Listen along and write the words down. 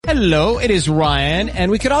Hello, it is Ryan,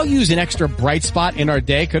 and we could all use an extra bright spot in our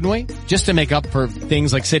day, couldn't we? Just to make up for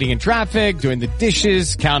things like sitting in traffic, doing the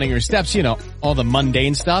dishes, counting your steps, you know, all the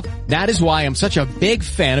mundane stuff. That is why I'm such a big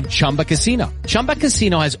fan of Chumba Casino. Chumba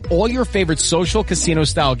Casino has all your favorite social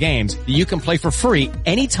casino-style games that you can play for free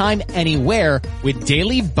anytime, anywhere with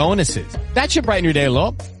daily bonuses. That should brighten your day a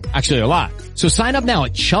little. Actually, a lot. So sign up now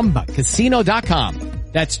at ChumbaCasino.com.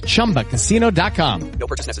 That's ChumbaCasino.com. No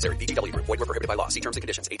purchase necessary. VGW Group. Void where prohibited by law. See terms and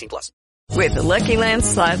conditions. 18+. With the Lucky Land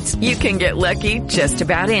Slots, you can get lucky just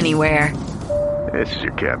about anywhere. This is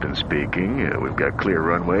your captain speaking. We've got clear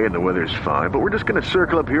runway and the weather's fine, but we're just going to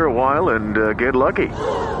circle up here a while and get lucky.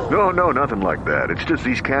 No, nothing like that. It's just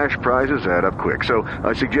these cash prizes add up quick. So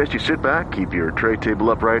I suggest you sit back, keep your tray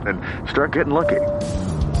table upright, and start getting lucky.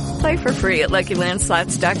 Play for free at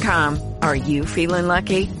LuckyLandSlots.com. Are you feeling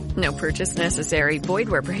lucky? No purchase necessary. Void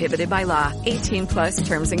where prohibited by law. 18+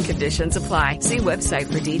 terms and conditions apply. See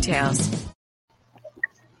website for details.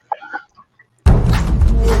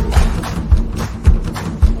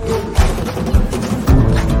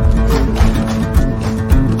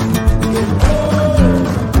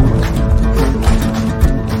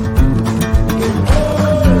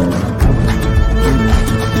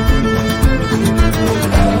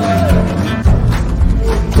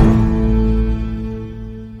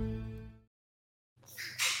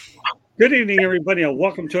 Good evening, everybody, and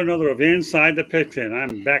welcome to another of Inside the Pigskin.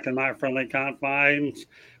 I'm back in my friendly confines.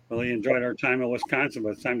 Really enjoyed our time in Wisconsin, but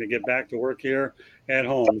it's time to get back to work here at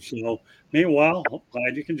home. So, meanwhile,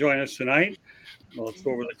 glad you can join us tonight. Well, let's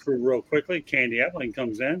go over the crew real quickly. Candy Eveling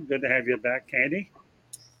comes in. Good to have you back, Candy.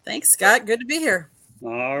 Thanks, Scott. Good to be here.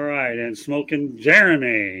 All right, and Smoking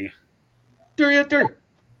Jeremy. So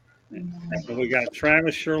we got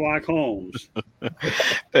Travis Sherlock Holmes.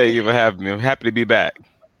 Thank you for having me. I'm happy to be back.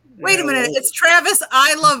 Wait a minute. It's Travis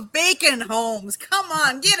I Love Bacon Holmes. Come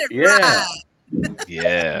on, get it right.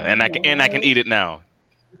 Yeah, and I can eat it now.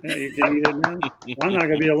 Yeah, you can eat it now. I'm not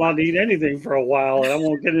going to be allowed to eat anything for a while, and I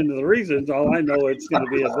won't get into the reasons. All I know, it's going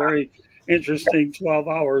to be a very interesting 12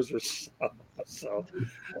 hours or so. So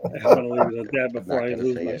I'm going to leave it at that before I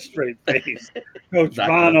lose my straight face. Coach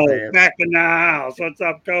Bono, back in the house. What's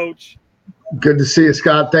up, Coach? Good to see you,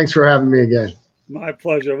 Scott. Thanks for having me again. My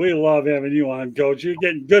pleasure. We love having you on, Coach. You're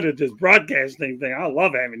getting good at this broadcasting thing. I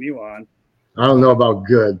love having you on. I don't know about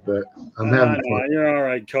good, but I'm having fun. You're all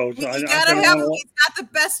right, Coach. You gotta have him. He's got the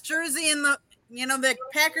best jersey in the, the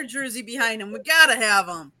Packer jersey behind him. We gotta have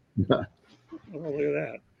him. Oh, look at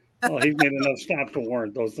that. Well, he made enough stops to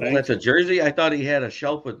warrant those things. Well, that's a jersey. I thought he had a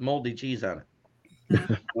shelf with moldy cheese on it.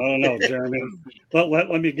 I don't know, Jeremy. Let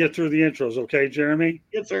me get through the intros, okay, Jeremy?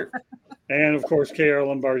 Yes, sir. And, of course, K.R.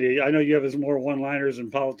 Lombardi. I know you have more one-liners and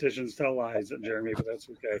politicians tell lies than Jeremy, but that's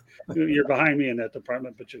okay. You're behind me in that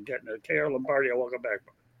department, but you're getting it. K.R. Lombardi, welcome back.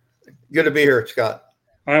 Good to be here, Scott.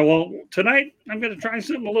 All right, well, tonight I'm going to try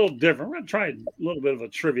something a little different. We're going to try a little bit of a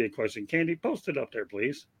trivia question. Candy, post it up there,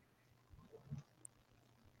 please.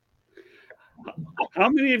 How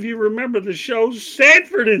many of you remember the show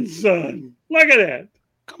Sanford and Son? Look at that.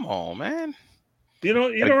 Come on, man. You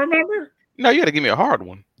don't remember? No, you got to give me a hard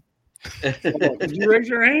one. Did you raise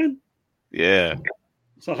your hand? Yeah.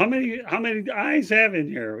 So how many eyes have in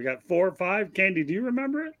here? We got 4 or 5. Candy, do you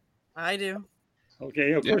remember it? I do.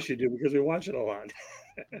 Okay, of course you do, because we watch it a lot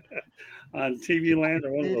on TV Land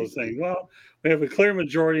or one of those things. Well, we have a clear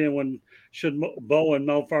majority, and when should Bo and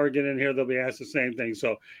Melfar get in here, they'll be asked the same thing.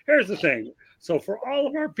 So here's the thing. So for all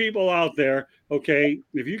of our people out there, okay,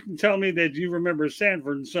 if you can tell me that you remember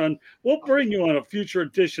Sanford and Son, we'll bring you on a future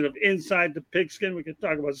edition of Inside the Pigskin. We can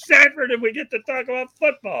talk about Sanford, and we get to talk about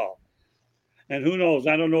football. And who knows?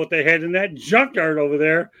 I don't know what they had in that junkyard over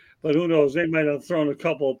there, but who knows? They might have thrown a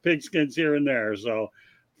couple of pigskins here and there. So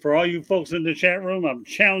for all you folks in the chat room, I'm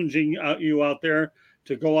challenging you out there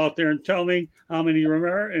to go out there and tell me how many you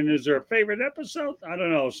remember. And is there a favorite episode? I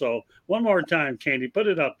don't know. So one more time, Candy, put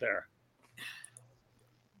it up there.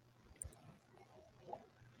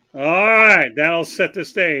 All right, that'll set the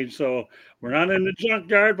stage. So we're not in the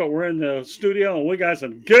junkyard, but we're in the studio, and we got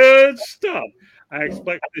some good stuff. I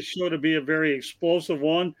expect this show to be a very explosive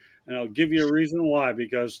one, and I'll give you a reason why.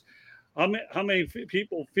 Because how many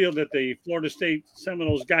people feel that the Florida State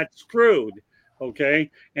Seminoles got screwed?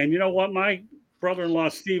 Okay, and you know what? My brother-in-law,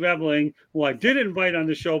 Steve Eveling, who I did invite on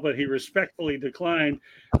the show, but he respectfully declined,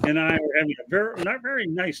 and I are having a not very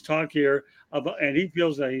nice talk here about, and he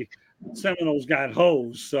feels the Seminoles got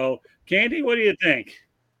hosed. So, Candy, what do you think?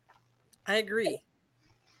 I agree.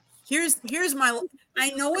 Here's my. I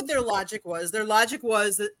know what their logic was. Their logic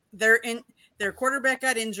was that their quarterback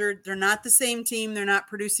got injured. They're not the same team. They're not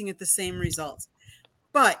producing at the same results.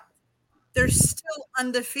 But They're still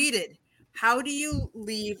undefeated. How do you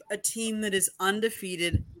leave a team that is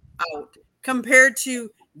undefeated out compared to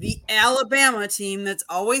the Alabama team that's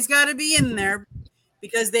always got to be in there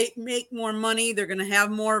because they make more money? They're going to have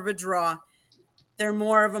more of a draw. They're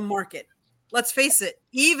more of a market. Let's face it,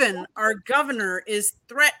 even our governor is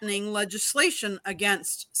threatening legislation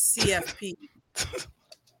against CFP.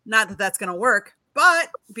 Not that that's going to work, but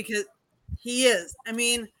because he is. I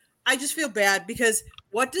mean, I just feel bad because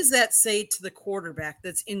what does that say to the quarterback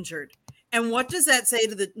that's injured? And what does that say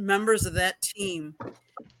to the members of that team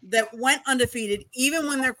that went undefeated, even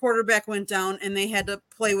when their quarterback went down and they had to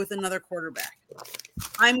play with another quarterback?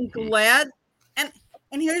 I'm glad. And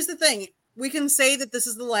here's the thing. We can say that this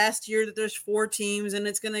is the last year that there's 4 teams and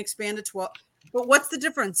it's going to expand to 12. But what's the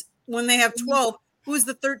difference when they have 12? Who's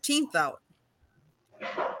the 13th out?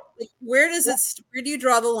 Where do you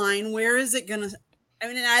draw the line? Where is it going to, I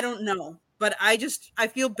mean, I don't know, but I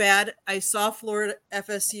feel bad. I saw Florida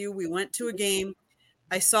FSU. We went to a game.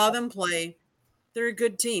 I saw them play. They're a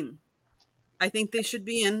good team. I think they should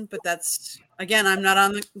be in, but that's, again, I'm not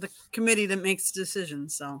on the committee that makes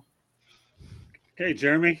decisions. So. Okay,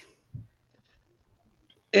 Jeremy.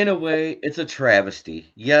 In a way, it's a travesty.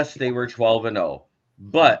 Yes, they were 12-0,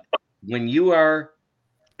 but when you are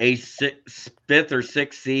a 5th or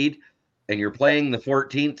 6th seed and you're playing the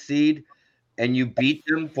 14th seed and you beat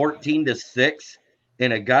them 14-6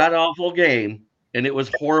 in a god-awful game, and it was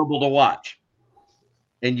horrible to watch.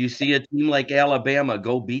 And you see a team like Alabama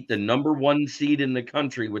go beat the number 1 seed in the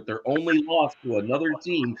country with their only loss to another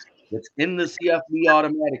team that's in the CFB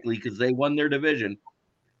automatically because they won their division.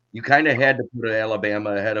 You kind of had to put Alabama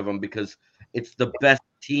ahead of them because it's the best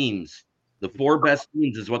teams. The 4 best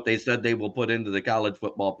teams is what they said they will put into the college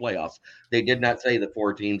football playoffs. They did not say the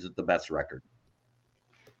 4 teams with the best record.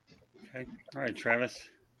 Okay. All right, Travis.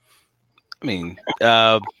 I mean,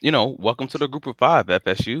 welcome to the group of 5,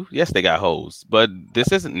 FSU. Yes, they got hoes, but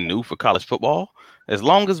this isn't new for college football. As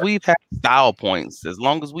long as we've had style points, as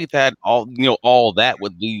long as we've had all that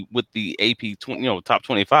with the AP top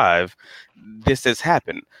 25, this has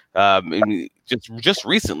happened. I mean, just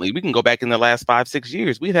recently, we can go back in the last 5-6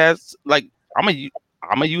 years. We've had I'm a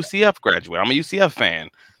UCF graduate. I'm a UCF fan.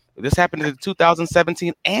 This happened in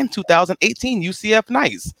 2017 and 2018 UCF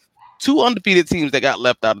Knights. 2 undefeated teams that got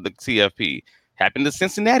left out of the CFP. Happened to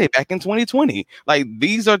Cincinnati back in 2020. Like,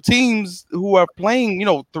 these are teams who are playing,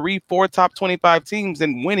 3-4 top 25 teams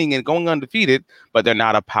and winning and going undefeated, but they're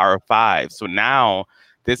not a Power 5. So now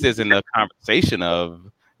this isn't a conversation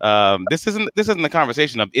of this isn't a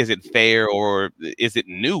conversation of is it fair or is it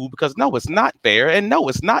new? Because no, it's not fair, and no,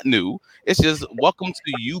 it's not new. It's just welcome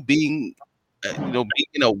to you being being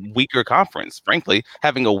in a weaker conference, frankly,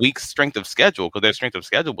 having a weak strength of schedule, because their strength of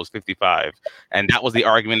schedule was 55, and that was the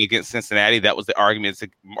argument against Cincinnati. That was the argument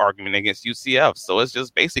against UCF. So it's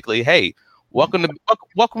just basically, hey, welcome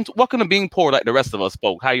to being poor like the rest of us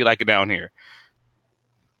folk. How you like it down here?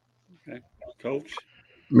 Okay, Coach.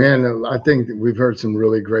 Man, I think that we've heard some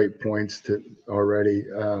really great points already.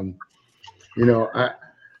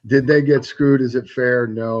 Did they get screwed? Is it fair?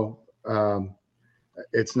 No,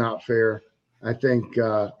 it's not fair. I think,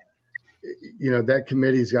 that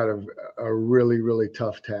committee's got a really, really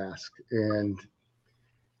tough task. And,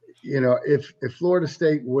 if Florida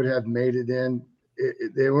State would have made it in,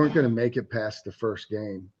 they weren't going to make it past the first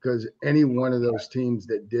game, because any one of those teams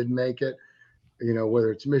that did make it,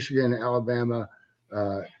 whether it's Michigan, Alabama,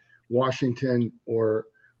 Washington, or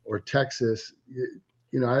Texas,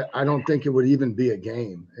 I don't think it would even be a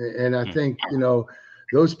game. And I think,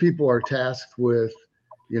 those people are tasked with,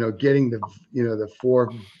 getting the 4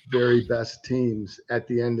 very best teams at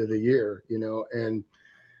the end of the year, and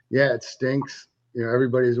yeah, it stinks.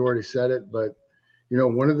 Everybody's already said it, but,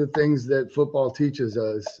 one of the things that football teaches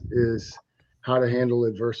us is how to handle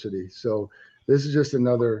adversity. So this is just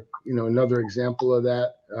another example of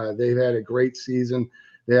that. They've had a great season.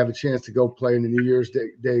 They have a chance to go play in the New Year's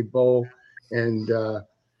Day Bowl and,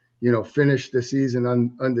 finish the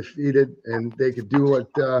season undefeated, and they could do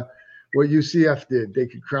what UCF did. They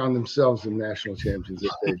could crown themselves the national champions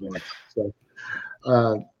if they want. So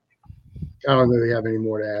I don't really have any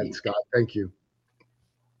more to add, Scott. Thank you.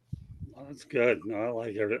 Well, that's good. No, I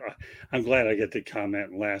like it. I'm glad I get to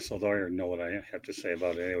comment last, although I already know what I have to say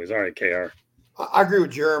about it anyways. All right, KR. I agree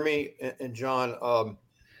with Jeremy and John.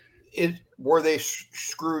 Were they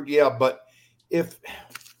screwed? Yeah, but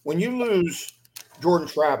when you lose Jordan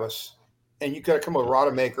Travis and you got to come with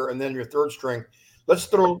Rodemaker and then your 3rd string, let's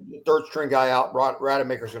throw the 3rd string guy out.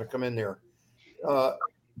 Rodemaker's going to come in there.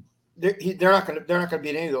 They're not going to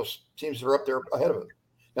beat any of those teams that are up there ahead of them.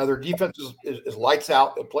 Now their defense is lights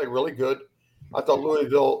out. They play really good. I thought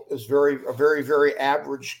Louisville is a very, very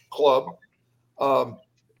average club.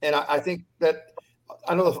 And I think that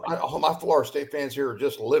I know my Florida State fans here are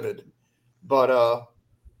just livid, but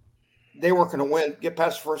they weren't going to get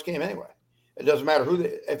past the first game anyway. It doesn't matter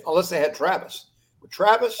unless they had Travis. With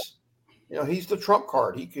Travis, he's the trump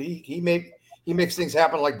card. He makes things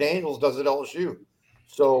happen like Daniels does at LSU.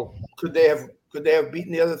 So could they have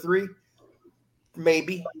beaten the other three?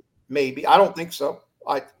 Maybe. I don't think so.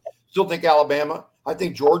 I still think Alabama. I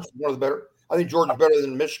think Georgia is one of the better. I think Georgia's better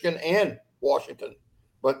than Michigan and Washington,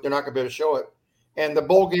 but they're not going to be able to show it. And the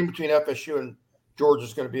bowl game between FSU and Georgia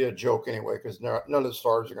is going to be a joke anyway because none of the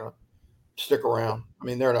stars are going to stick around. I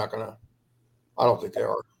mean, they're not going to. I don't think they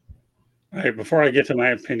are. All right, before I get to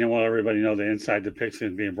my opinion, I want everybody to know that Inside the Pigskin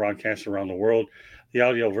is being broadcast around the world. The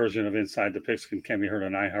audio version of Inside the Pigskin can be heard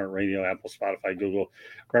on iHeartRadio, Apple, Spotify, Google,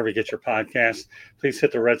 wherever you get your podcasts. Please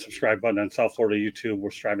hit the red subscribe button on South Florida YouTube. We're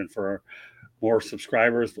striving for more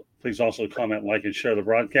subscribers. Please also comment, like, and share the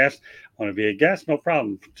broadcast. Want to be a guest? No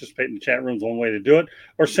problem. Participate in the chat room is one way to do it.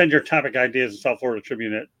 Or send your topic ideas to South Florida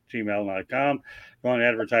Tribune at gmail.com. If you want to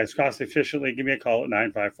advertise cost efficiently, give me a call at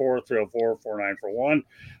 954-304-4941.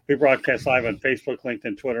 We broadcast live on Facebook,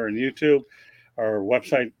 LinkedIn, Twitter, and YouTube. Our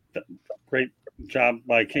website, great job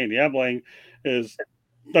by Candy Ebling, is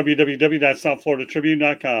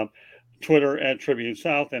www.southfloridatribune.com. Twitter at Tribune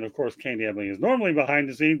South. And of course, Candy Ebling is normally behind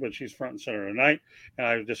the scenes, but she's front and center tonight. And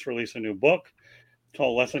I just released a new book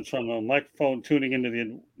called Lessons from the Microphone, Tuning into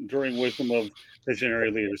the Enduring Wisdom of Visionary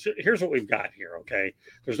Leaders. Here's what we've got here, okay?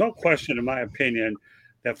 There's no question, in my opinion,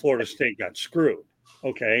 that Florida State got screwed,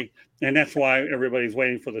 okay? And that's why everybody's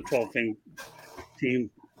waiting for the 12th team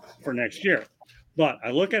for next year. But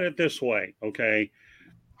I look at it this way, okay?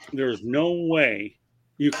 There's no way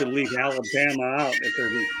you could leave Alabama out if they're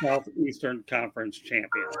the Southeastern Conference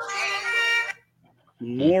champions.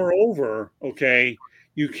 Moreover, okay,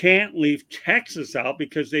 you can't leave Texas out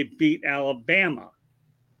because they beat Alabama.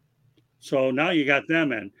 So now you got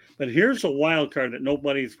them in. But here's a wild card that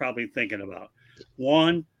nobody's probably thinking about.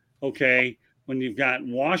 One, okay, when you've got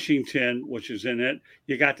Washington, which is in it,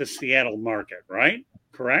 you got the Seattle market, right?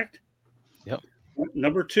 Correct? Yep.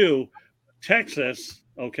 Number two, Texas,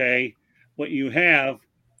 okay, what you have,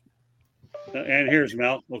 and here's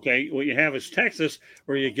Mel, okay, what you have is Texas,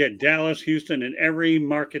 where you get Dallas, Houston, and every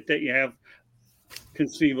market that you have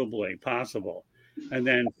conceivably possible. And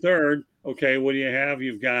then third, okay, what do you have?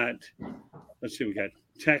 You've got, let's see, we got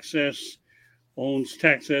Texas, owns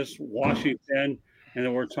Texas, Washington, and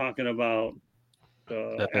then we're talking about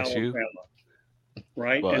FSU. Alabama,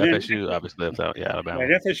 right? Well, and FSU obviously left out, Alabama.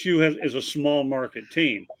 Right, FSU is a small market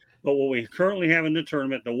team. But what we currently have in the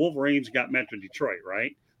tournament, the Wolverines got Metro Detroit,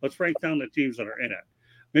 right? Let's break down the teams that are in it.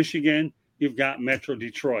 Michigan, you've got Metro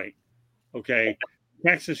Detroit. Okay.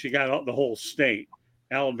 Texas, you got the whole state.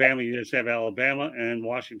 Alabama, you just have Alabama, and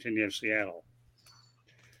Washington, you have Seattle.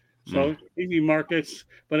 So easy markets.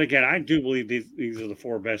 But again, I do believe these are the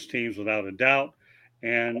four best teams without a doubt.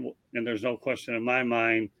 And there's no question in my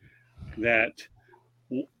mind that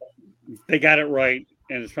they got it right.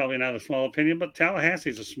 And it's probably not a small opinion, but Tallahassee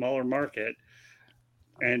is a smaller market.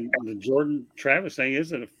 And the Jordan Travis thing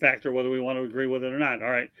isn't a factor whether we want to agree with it or not.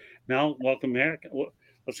 All right. Now, welcome back.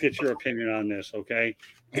 Let's get your opinion on this, okay?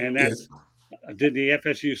 And that's, did the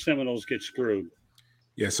FSU Seminoles get screwed?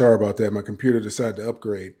 Yeah, sorry about that. My computer decided to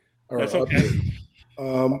upgrade. That's okay.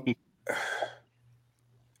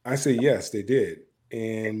 I say yes, they did.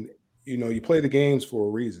 And, you play the games for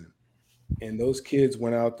a reason. And those kids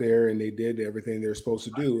went out there and they did everything they're supposed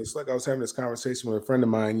to do. It's like I was having this conversation with a friend of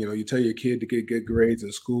mine. You tell your kid to get good grades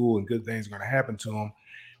in school and good things are going to happen to them.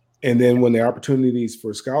 And then when the opportunities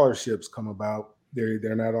for scholarships come about,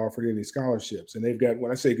 they're not offered any scholarships. And they've got,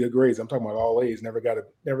 when I say good grades, I'm talking about all A's, never got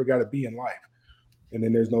a B in life. And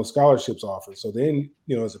then there's no scholarships offered. So then,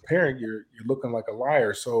 as a parent, you're looking like a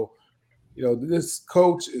liar. So, this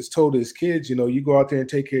coach is told his kids, you go out there and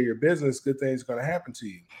take care of your business, good things are going to happen to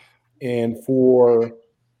you. And for,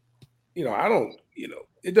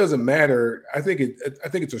 it doesn't matter. I think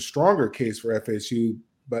it's a stronger case for FSU,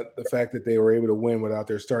 but the fact that they were able to win without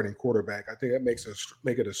their starting quarterback, I think that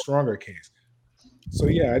make it a stronger case. So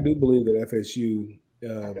yeah, I do believe that FSU,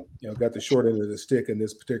 got the short end of the stick in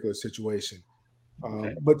this particular situation.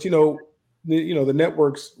 But the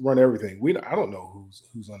networks run everything. I don't know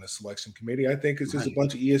who's on the selection committee. I think it's just a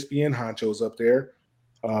bunch of ESPN honchos up there.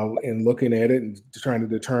 And looking at it and trying to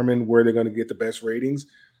determine where they're going to get the best ratings,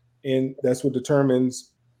 and that's what determined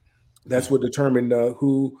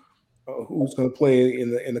who's going to play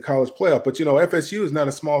in the college playoff. But FSU is not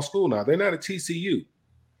a small school now; they're not a TCU.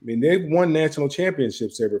 I mean, they've won national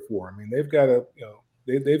championships there before. I mean, they've got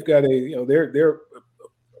They've got they're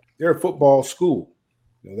a football school.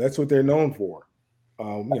 That's what they're known for.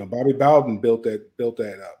 Bobby Bowden built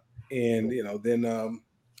that up, and then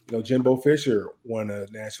Jimbo Fisher won a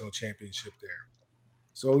national championship there.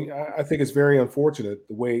 So I think it's very unfortunate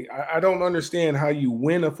the way I don't understand how you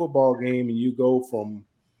win a football game and you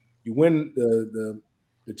win the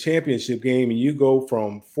championship game and you go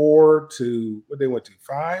from 4 to what they went to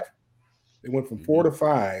 5. They went from 4 to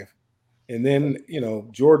 5. And then,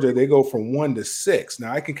 Georgia, they go from 1 to 6.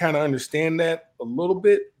 Now, I can kind of understand that a little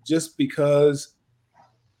bit just because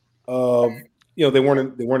of, they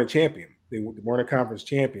weren't a champion. They weren't a conference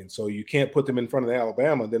champion. So you can't put them in front of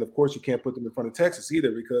Alabama. Then, of course, you can't put them in front of Texas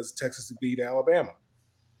either because Texas beat Alabama.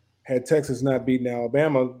 Had Texas not beaten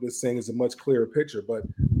Alabama, this thing is a much clearer picture. But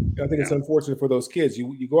I think it's unfortunate for those kids.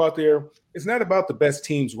 You go out there. It's not about the best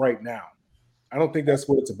teams right now. I don't think that's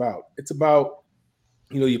what it's about. It's about,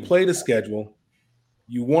 you play the schedule.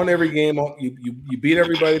 You won every game. You beat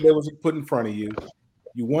everybody that was put in front of you.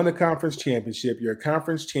 You won the conference championship. You're a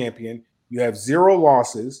conference champion. You have 0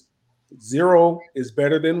 losses. 0 is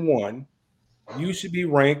better than 1. You should be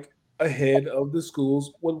ranked ahead of the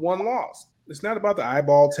schools with 1 loss. It's not about the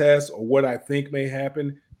eyeball test or what I think may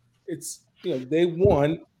happen. It's, they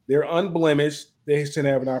won. They're unblemished. They should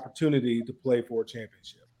have an opportunity to play for a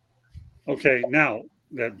championship. Okay, now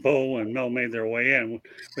that Bo and Mel made their way in,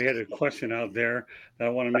 we had a question out there that I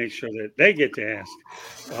want to make sure that they get to ask.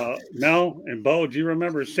 Mel and Bo, do you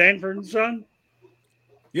remember Sanford and Son?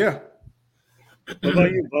 Yeah. What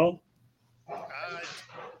about you, Bo? It's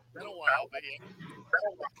been a while, but yeah.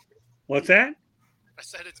 What's that? I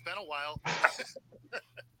said it's been a while.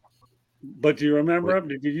 But do you remember them?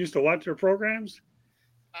 Did you used to watch their programs?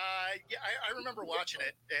 Yeah, I remember watching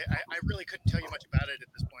it. I really couldn't tell you much about it at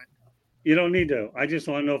this point. You don't need to. I just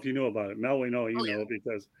want to know if you knew about it. Mel, we know you know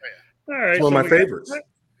because. All right. It's one of my favorites.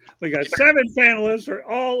 We got 7 panelists, or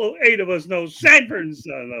all 8 of us know Sanford and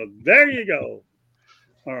Son. There you go.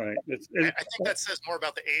 All right. I think that says more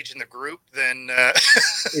about the age in the group than.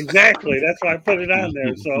 Exactly. That's why I put it on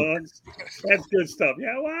there. So that's good stuff.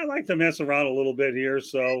 Yeah. Well, I like to mess around a little bit here.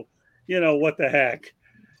 So, what the heck?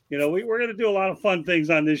 We're going to do a lot of fun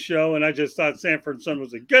things on this show. And I just thought Sanford and Son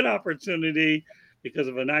was a good opportunity because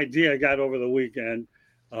of an idea I got over the weekend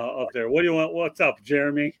up there. What do you want? What's up,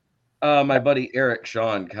 Jeremy? My buddy Eric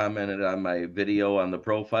Sean commented on my video on the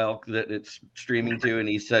profile that it's streaming to, and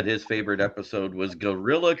he said his favorite episode was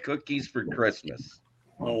Gorilla Cookies for Christmas.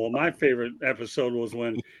 Oh, well, my favorite episode was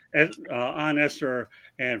when Aunt Esther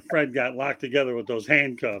and Fred got locked together with those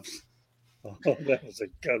handcuffs. Oh, that was a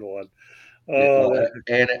good one.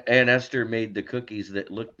 And Esther made the cookies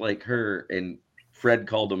that looked like her, and Fred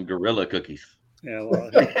called them Gorilla Cookies. Yeah, well,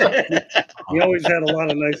 he always had a lot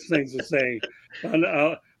of nice things to say.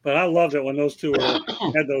 But I loved it when those two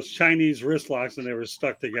had those Chinese wrist locks and they were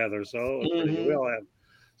stuck together. So we all have.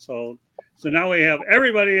 So now we have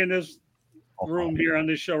everybody in this room here on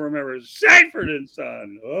this show remembers Sanford and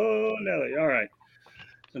Son. Oh, Nelly. All right.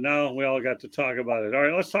 So now we all got to talk about it. All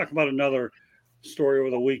right, let's talk about another story over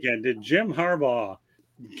the weekend. Did Jim Harbaugh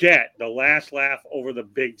get the last laugh over the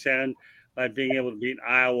Big Ten by being able to beat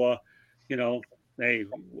Iowa?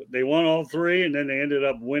 They won all 3, and then they ended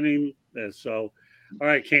up winning this. So, all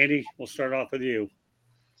right, Candy, we'll start off with you.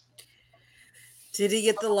 Did he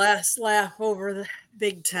get the last laugh over the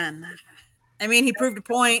Big Ten? I mean, he proved a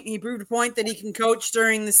point. He proved a point that he can coach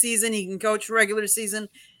during the season. He can coach regular season.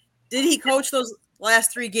 Did he coach those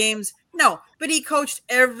last 3 games? No, but he coached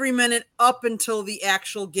every minute up until the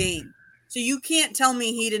actual game. So you can't tell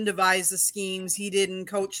me he didn't devise the schemes. He didn't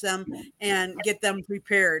coach them and get them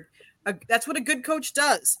prepared. That's what a good coach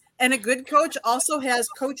does. And a good coach also has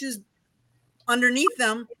coaches underneath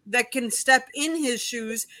them that can step in his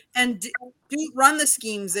shoes and run the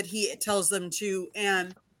schemes that he tells them to.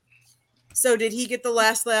 And so did he get the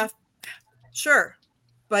last laugh? Sure.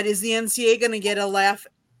 But is the NCAA going to get a laugh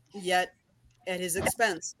yet at his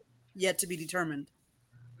expense? Yet to be determined.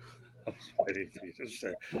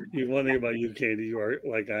 One thing about you, Candy, you are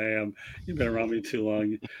like I am. You've been around me too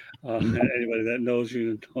long. Anybody that knows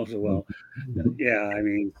you knows it well. Yeah, I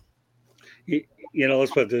mean,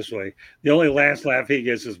 let's put it this way. The only last laugh he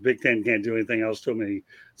gets is Big Ten can't do anything else to him. He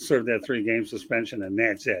served that 3-game suspension, and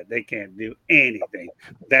that's it. They can't do anything.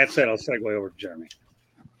 That said, I'll segue over to Jeremy.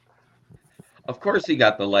 Of course he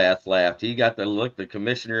got the last laugh. He got to look the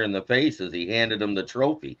commissioner in the face as he handed him the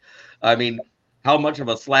trophy. I mean, how much of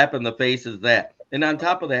a slap in the face is that? And on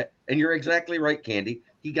top of that, and you're exactly right, Candy,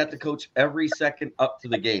 he got to coach every second up to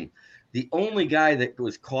the game. The only guy that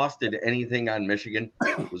was costed anything on Michigan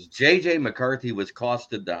was J.J. McCarthy was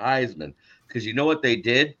costed the Heisman because you know what they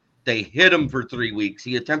did? They hit him for 3 weeks.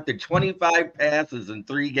 He attempted 25 passes in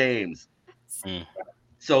 3 games. Mm.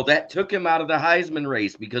 So that took him out of the Heisman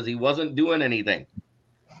race because he wasn't doing anything.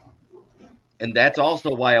 And that's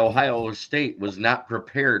also why Ohio State was not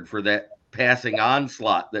prepared for that passing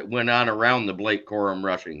onslaught that went on around the Blake Corum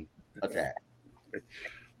rushing attack.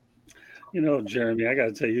 You know, Jeremy, I got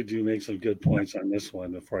to tell you, you do make some good points on this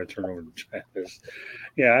one before I turn over to Travis.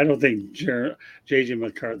 Yeah, I don't think J.J.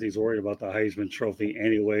 McCarthy's worried about the Heisman Trophy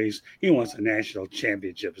anyways. He wants a national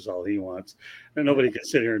championship is all he wants. And nobody can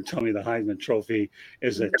sit here and tell me the Heisman Trophy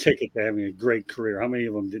is a ticket to having a great career. How many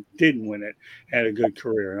of them that didn't win it had a good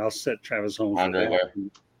career? And I'll set Travis Holmes for that.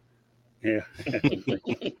 Yeah.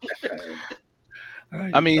 All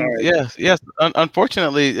right. I mean, yes.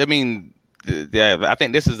 Unfortunately, I mean, yeah, I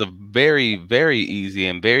think this is a very, very easy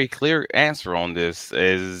and very clear answer on this.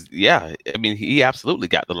 I mean, he absolutely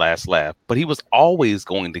got the last laugh, but he was always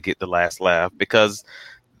going to get the last laugh because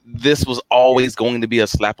this was always going to be a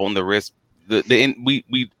slap on the wrist.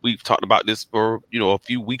 We've talked about this for a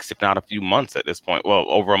few weeks, if not a few months at this point. Well,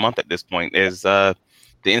 over a month at this point.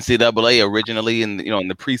 The NCAA originally in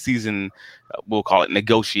the preseason, we'll call it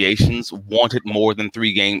negotiations, wanted more than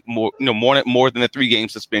 3 game, more than a 3-game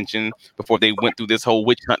suspension before they went through this whole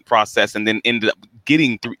witch hunt process and then ended up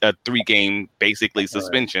getting a 3-game basically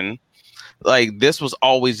suspension. Like, this was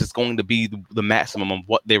always just going to be the maximum of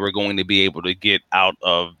what they were going to be able to get out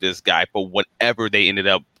of this guy for whatever they ended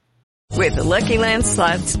up. With the Lucky Land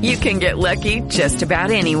Slots, you can get lucky just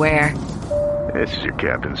about anywhere. This is your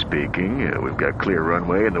captain speaking. We've got clear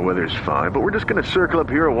runway and the weather's fine, but we're just going to circle up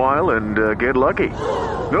here a while and get lucky.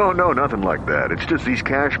 No, nothing like that. It's just these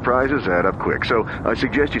cash prizes add up quick. So I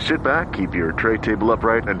suggest you sit back, keep your tray table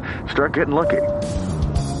upright, and start getting lucky.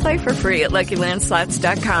 Play for free at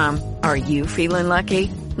LuckyLandSlots.com. Are you feeling lucky?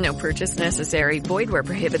 No purchase necessary. Void where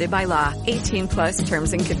prohibited by law. 18+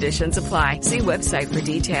 terms and conditions apply. See website for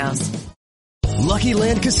details. Lucky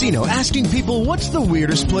Land Casino, asking people, what's the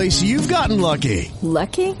weirdest place you've gotten lucky?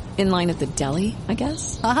 Lucky? In line at the deli, I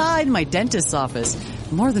guess? Aha, in my dentist's office.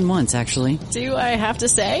 More than once, actually. Do I have to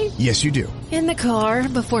say? Yes, you do. In the car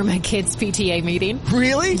before my kids' PTA meeting.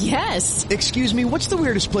 Really? Yes. Excuse me, what's the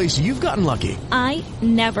weirdest place you've gotten lucky? I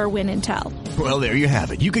never win and tell. Well, there you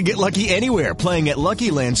have it. You can get lucky anywhere, playing at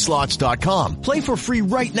LuckyLandSlots.com. Play for free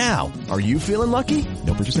right now. Are you feeling lucky?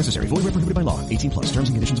 No purchase necessary. Void where prohibited by law. 18+. Terms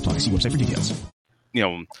and conditions apply. See website for details.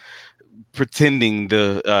 Pretending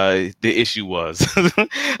the issue was.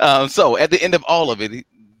 So at the end of all of it,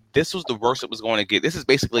 this was the worst it was going to get. This is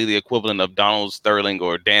basically the equivalent of Donald Sterling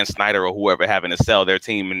or Dan Snyder or whoever having to sell their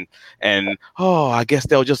team and I guess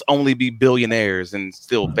they'll just only be billionaires and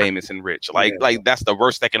still famous and rich. Like that's the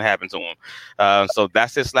worst that can happen to him. So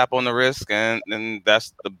that's his slap on the wrist, and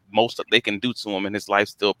that's the most that they can do to him, and his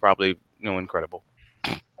life's still probably incredible.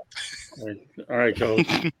 All right, Coach.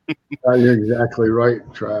 You're exactly right,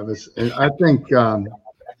 Travis. And I think,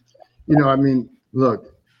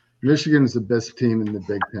 look, Michigan's the best team in the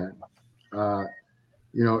Big Ten.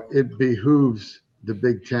 It behooves the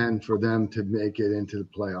Big Ten for them to make it into the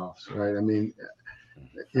playoffs, right? I mean,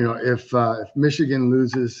 if Michigan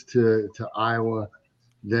loses to Iowa,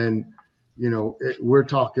 then, we're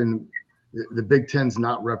talking the Big Ten's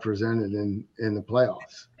not represented in the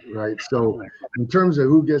playoffs, right? So in terms of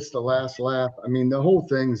who gets the last laugh, I mean, the whole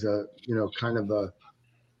thing's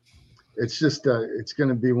it's going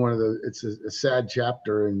to be one of it's a sad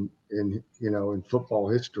chapter in football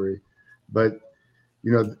history, but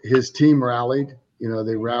his team rallied.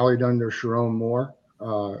 They rallied under Sharon Moore.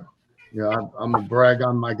 I'm gonna brag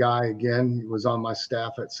on my guy again. He was on my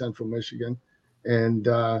staff at Central Michigan, and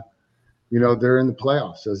they're in the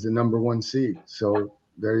playoffs as the number 1 seed. So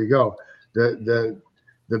there you go.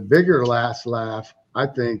 The bigger last laugh, I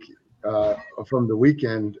think, from the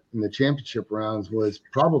weekend in the championship rounds was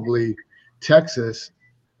probably Texas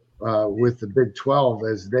with the Big 12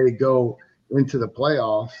 as they go into the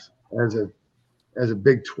playoffs as a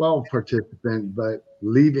Big 12 participant, but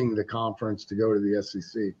leaving the conference to go to the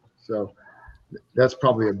SEC. So that's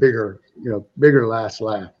probably a bigger last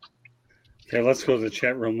laugh. Okay, let's go to the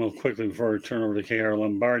chat room real quickly before we turn over to KR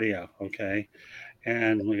Lombardia. Okay,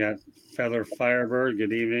 and we got Feather Firebird.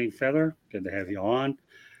 Good evening, Feather. Good to have you on.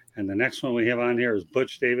 And the next one we have on here is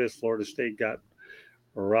Butch Davis. Florida State got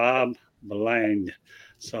Rob Blind.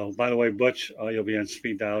 So, by the way, Butch, you'll be on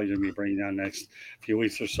speed dial. You're going to be bringing down next few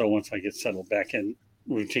weeks or so once I get settled back in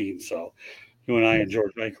routine. So, you and I and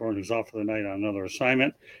George Acorn, who's off for the night on another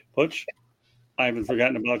assignment. Butch, I haven't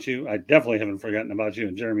forgotten about you. I definitely haven't forgotten about you.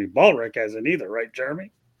 And Jeremy Baldrick hasn't either, right,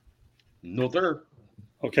 Jeremy? No, sir.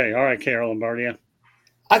 Okay, all right, KR Lombardia.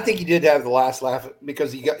 I think he did have the last laugh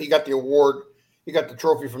because he got the award he got the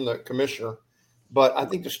trophy from the commissioner. But I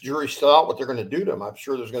think this jury's still out what they're going to do to him. I'm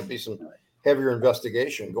sure there's going to be some heavier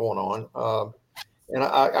investigation going on. And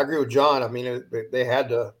I agree with John. I mean, they had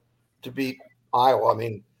to beat Iowa. I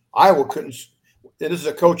mean, Iowa couldn't. And this is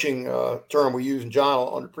a coaching term we use, and John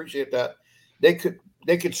will appreciate that.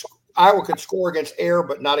 Iowa could score against air,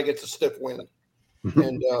 but not against a stiff wind.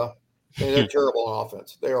 And they're terrible on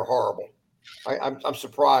offense. They are horrible. I'm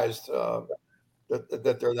surprised that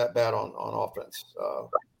they're that bad on offense.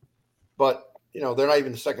 But they're not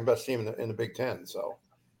even the second best team in the Big Ten. So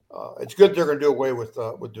it's good they're going to do away with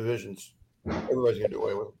divisions. Everybody's going to do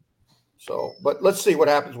away with them. So, but let's see what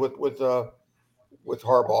happens with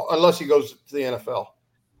Harbaugh, unless he goes to the NFL.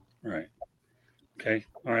 Right. Okay.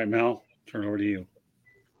 All right, Mel. Turn it over to you.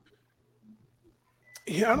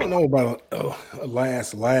 Yeah, I don't know about a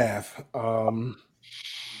last laugh.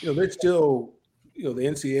 They're still, the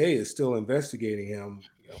NCAA is still investigating him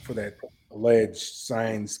for that alleged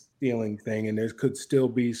sign stealing thing, and there could still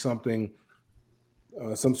be something,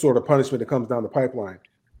 some sort of punishment that comes down the pipeline.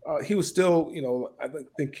 He was still, I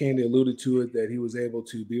think Candy alluded to it, that he was able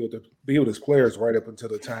to be with his players right up until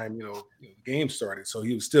the time the game started. So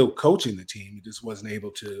he was still coaching the team. He just wasn't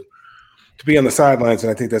able to be on the sidelines, and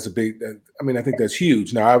I think that's I think that's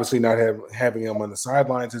huge. Now, obviously, not having him on the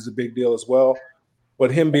sidelines is a big deal as well, but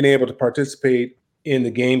him being able to participate in the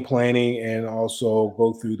game planning and also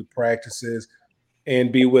go through the practices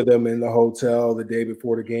and be with them in the hotel the day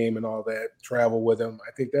before the game and all that, travel with them.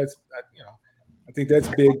 I think that's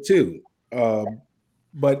big too.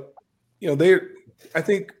 But I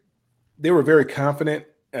think they were very confident.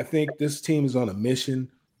 I think this team is on a mission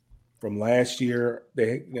from last year.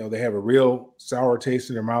 They have a real sour taste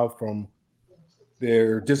in their mouth from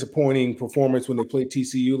their disappointing performance when they played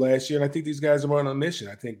TCU last year. And I think these guys are on a mission.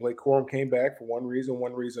 I think Blake Corum came back for one reason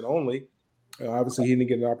only. Obviously, he didn't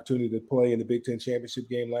get an opportunity to play in the Big Ten championship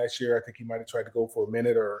game last year. I think he might have tried to go for a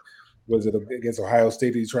minute, or was it against Ohio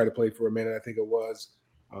State that he tried to play for a minute? I think it was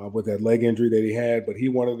with that leg injury that he had. But he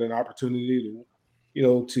wanted an opportunity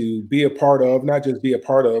to be a part of, not just be a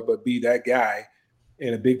part of, but be that guy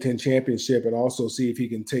in a Big Ten championship, and also see if he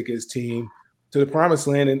can take his team to the promised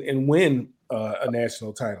land and win a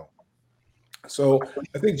national title. So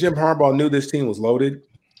I think Jim Harbaugh knew this team was loaded.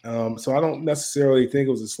 So I don't necessarily think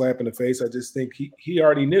it was a slap in the face. I just think he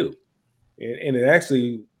already knew. And it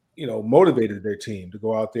actually, motivated their team to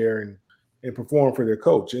go out there and perform for their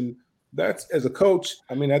coach. And that's, as a coach,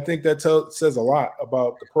 I mean, I think that says a lot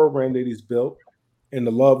about the program that he's built and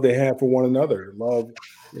the love they have for one another. The love,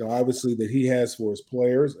 obviously, that he has for his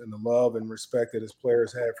players, and the love and respect that his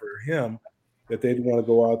players have for him, that they'd want to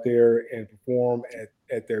go out there and perform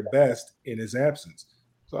at their best in his absence.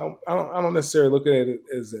 So I don't necessarily look at it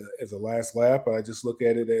as a last laugh, but I just look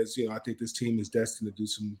at it as, I think this team is destined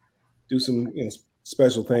to do some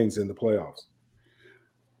special things in the playoffs.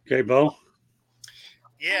 Okay, Bo.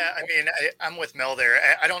 Yeah, I mean, I'm with Mel there.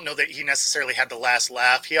 I don't know that he necessarily had the last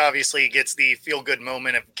laugh. He obviously gets the feel-good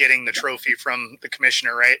moment of getting the trophy from the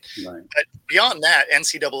commissioner, right? But beyond that,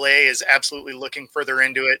 NCAA is absolutely looking further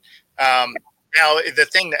into it. Now, the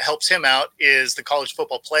thing that helps him out is the college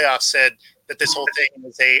football playoff said that this whole thing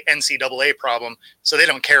is a NCAA problem, so they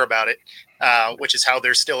don't care about it, which is how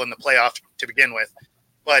they're still in the playoff to begin with.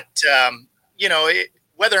 But,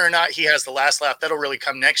 whether or not he has the last laugh, that'll really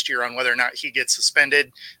come next year on whether or not he gets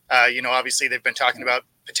suspended. Obviously they've been talking about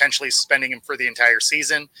potentially suspending him for the entire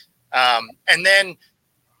season. And then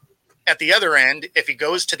at the other end, if he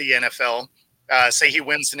goes to the NFL, say he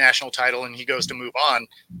wins the national title and he goes to move on,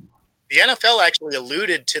 the NFL actually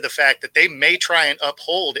alluded to the fact that they may try and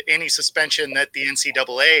uphold any suspension that the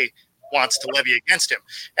NCAA wants to levy against him.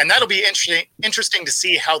 And that'll be interesting to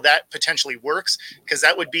see how that potentially works, because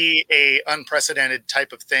that would be a unprecedented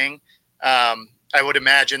type of thing. I would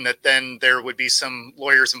imagine that then there would be some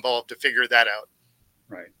lawyers involved to figure that out.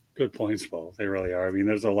 Right. Good points, Bo. They really are. I mean,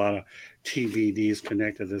 there's a lot of TBDs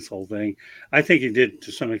connected to this whole thing. I think he did,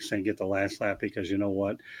 to some extent, get the last laugh because, you know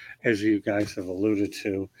what, as you guys have alluded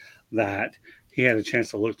to, that he had a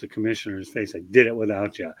chance to look the commissioner in his face. I did it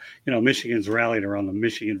without you. Michigan's rallied around the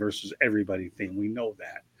Michigan versus everybody thing. We know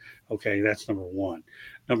that. Okay, that's number one.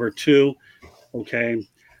 Number two, okay,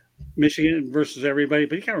 Michigan versus everybody.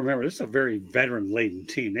 But you got to remember, this is a very veteran-laden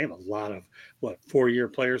team. They have a lot of, 4-year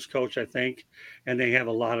players, coach, I think. And they have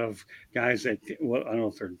a lot of guys that, I don't know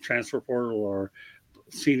if they're transfer portal or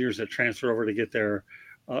seniors that transfer over to get their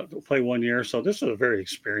play 1 year. So this is a very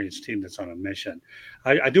experienced team that's on a mission.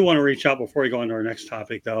 I do want to reach out before we go on to our next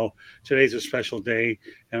topic, though. Today's a special day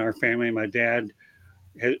in our family. My dad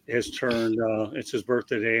has turned, it's his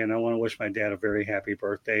birthday today, and I want to wish my dad a very happy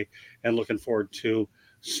birthday and looking forward to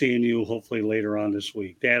seeing you hopefully later on this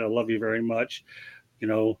week. Dad, I love you very much. You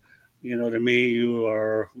know, to me, you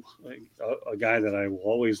are a guy that I will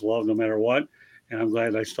always love no matter what. And I'm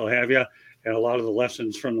glad I still have you. And a lot of the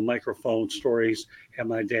lessons from the microphone stories have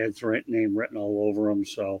my dad's name written all over them.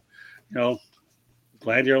 So,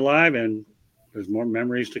 glad you're alive and there's more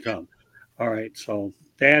memories to come. All right. So,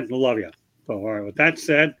 Dad, we love you. So, all right. With that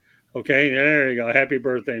said, okay, there you go. Happy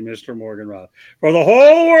birthday, Mr. Morgan Roth, for the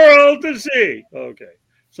whole world to see. Okay.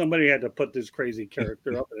 Somebody had to put this crazy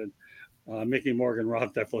character up, and Mickey Morgan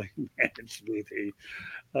Roth definitely managed to be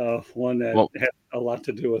the one that had a lot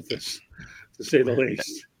to do with this, to say the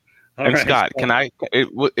least. All and right. Scott,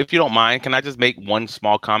 if you don't mind, can I just make one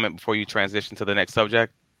small comment before you transition to the next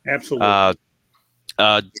subject? Absolutely.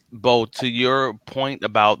 Bo, to your point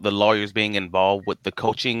about the lawyers being involved with the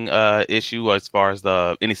coaching issue as far as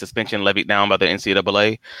any suspension levied down by the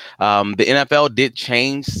NCAA, the NFL did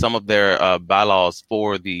change some of their bylaws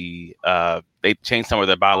for they changed some of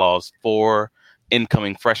their bylaws for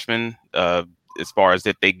incoming freshmen as far as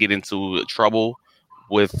if they get into trouble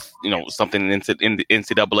with something in the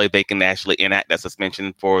NCAA, they can actually enact that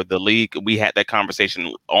suspension for the league. We had that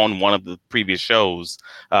conversation on one of the previous shows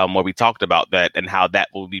where we talked about that and how that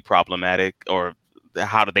will be problematic, or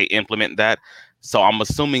how do they implement that. So I'm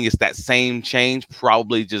assuming it's that same change,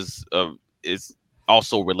 probably just is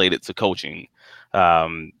also related to coaching.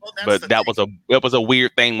 But that was a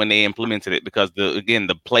weird thing when they implemented it, because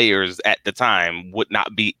the players at the time would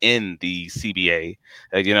not be in the CBA.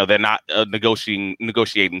 They're not a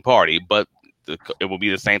negotiating party, but it will be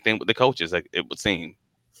the same thing with the coaches, it would seem.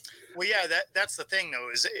 Well, yeah, that's the thing, though,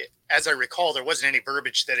 is as I recall, there wasn't any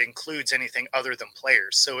verbiage that includes anything other than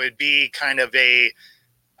players. So it'd be kind of a,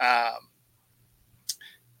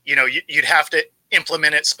 you'd have to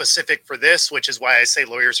implement it specific for this, which is why I say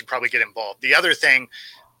lawyers would probably get involved. The other thing,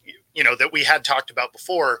 that we had talked about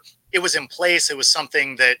before, it was in place. It was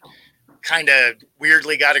something that kind of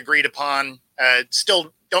weirdly got agreed upon.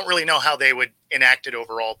 Still don't really know how they would enact it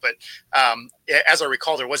overall, but as I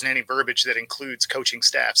recall, there wasn't any verbiage that includes coaching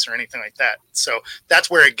staffs or anything like that. So that's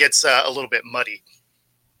where it gets a little bit muddy.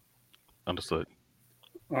 Understood.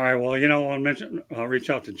 All right. Well, I'll reach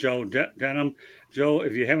out to Joe Denham. Joe,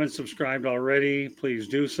 if you haven't subscribed already, please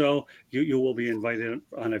do so. You will be invited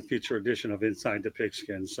on a future edition of Inside the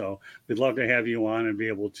Pigskin. So we'd love to have you on and be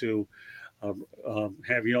able to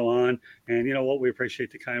have you on. And you know what? We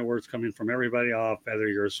appreciate the kind words coming from everybody. Oh, Feather,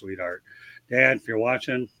 you're a sweetheart. Dad, if you're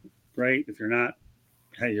watching, great. If you're not,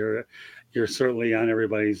 hey, you're certainly on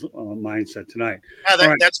everybody's mindset tonight.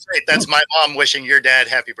 Yeah, that's great. That's my mom wishing your dad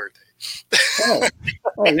happy birthday. Oh,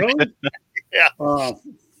 really? Yeah.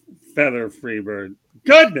 Feather Freebird.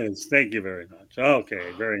 Goodness. Thank you very much.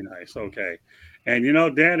 Okay. Very nice. Okay. And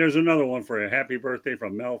Dad, there's another one for you. Happy birthday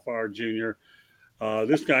from Mel Farr Jr.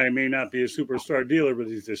 This guy may not be a superstar dealer, but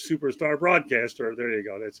he's a superstar broadcaster. There you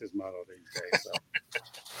go. That's his motto these days. So.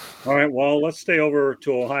 All right. Well, let's stay over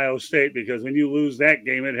to Ohio State, because when you lose that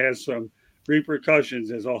game, it has some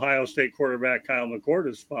repercussions, as Ohio State quarterback Kyle McCord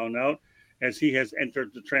has found out, as he has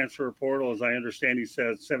entered the transfer portal. As I understand, he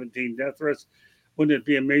says 17 death threats. Wouldn't it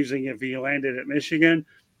be amazing if he landed at Michigan?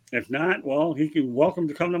 If not, well, he can welcome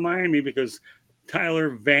to come to Miami, because Tyler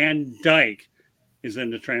Van Dyke is in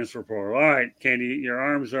the transfer portal. All right, Candy, your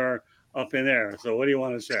arms are up in there. So what do you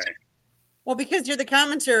want to say? Well, because you're the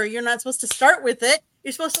commentator, you're not supposed to start with it.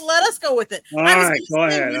 You're supposed to let us go with it. All right, go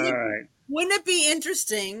ahead. All right. Wouldn't it be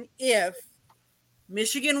interesting if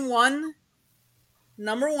Michigan won,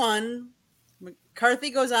 number one, McCarthy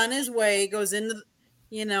goes on his way, goes into,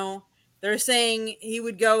 they're saying he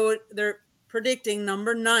would go, they're predicting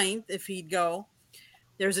number 9th if he'd go.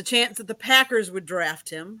 There's a chance that the Packers would draft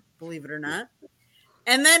him, believe it or not.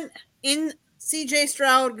 And then CJ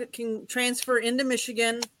Stroud can transfer into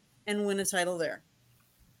Michigan and win a title there.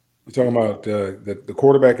 You're talking about the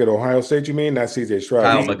quarterback at Ohio State, you mean? Not CJ Stroud.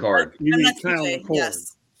 Kyle McCord. You mean Kyle McCord?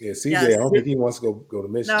 Yes. Yeah, CJ, yes. I don't think he wants to go to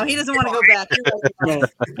Michigan. No, he doesn't want to go back. No,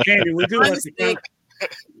 Candy,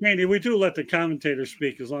 we do let the commentator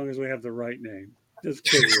speak as long as we have the right name. Just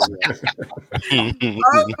kidding. Shots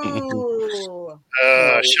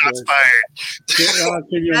fired.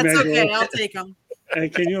 Can you That's imagine okay. I'll take them. And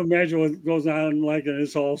can you imagine what goes on like in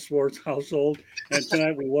this all sports household? And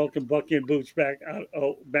tonight we welcome Bucky and Boots back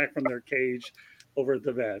from their cage over at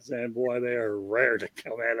the Vets. And boy, they are rare to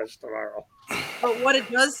come at us tomorrow. But what it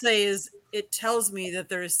does say is it tells me that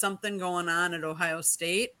there is something going on at Ohio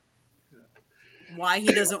State, why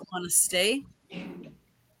he doesn't want to stay.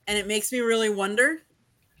 And it makes me really wonder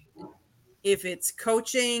if it's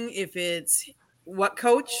coaching, if it's what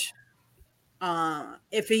coach,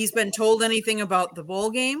 if he's been told anything about the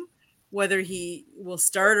bowl game, whether he will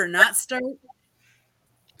start or not start,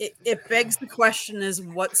 it begs the question is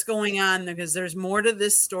what's going on, because there's more to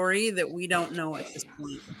this story that we don't know at this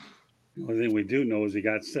point. The only thing we do know is he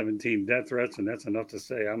got 17 death threats, and that's enough to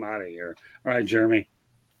say I'm out of here. All right, Jeremy.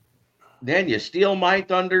 Then you steal my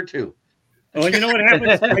thunder too. Well, you know what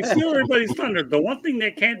happens? I steal everybody's thunder. The one thing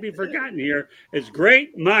that can't be forgotten here is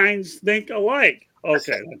great minds think alike.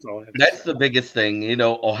 Okay, that's all I have to That's say. the biggest thing. You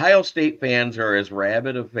know, Ohio State fans are as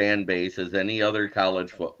rabid a fan base as any other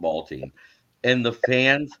college football team. And the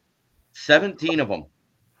fans, 17 of them,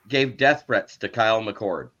 gave death threats to Kyle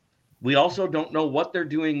McCord. We also don't know what they're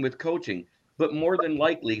doing with coaching, but more than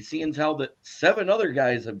likely, seeing how the 7 other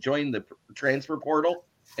guys have joined the transfer portal,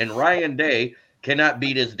 and Ryan Day cannot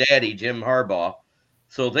beat his daddy, Jim Harbaugh.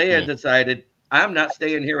 So they had decided, I'm not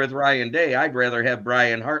staying here with Ryan Day. I'd rather have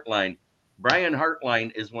Brian Hartline. Brian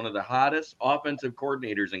Hartline is one of the hottest offensive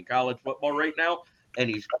coordinators in college football right now, and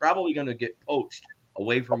he's probably going to get poached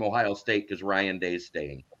away from Ohio State because Ryan Day is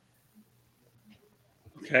staying.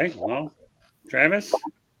 Okay, well, Travis?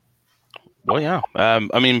 Well, yeah.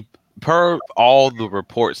 I mean, per all the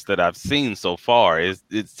reports that I've seen so far,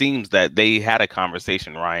 it seems that they had a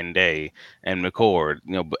conversation, Ryan Day and McCord,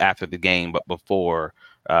 after the game, but before,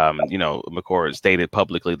 McCord stated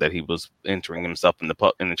publicly that he was entering himself in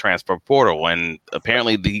the transfer portal, and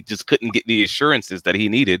apparently he just couldn't get the assurances that he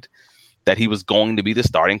needed that he was going to be the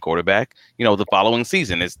starting quarterback, the following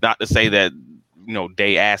season. It's not to say that,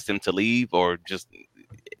 Day asked him to leave, or just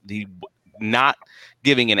he not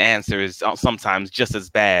giving an answer is sometimes just as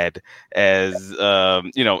bad as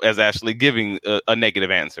as actually giving a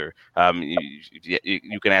negative answer.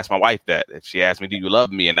 You can ask my wife that. If she asks me, "Do you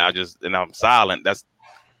love me?" and I'm silent, that's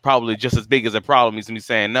probably just as big as a problem as me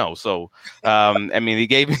saying no. So I mean, he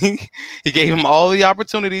gave him all the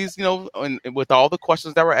opportunities, and with all the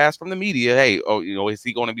questions that were asked from the media. Hey, is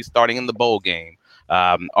he going to be starting in the bowl game?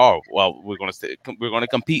 We're going to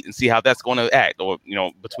compete and see how that's going to act, or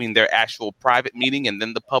between their actual private meeting and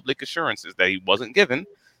then the public assurances that he wasn't given,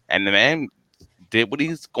 and the man did what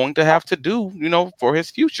he's going to have to do, for his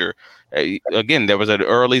future. Again, there was an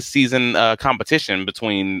early season competition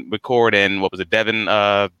between McCord and Devin.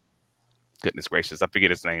 Goodness gracious, I forget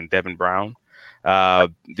his name. Devin Brown,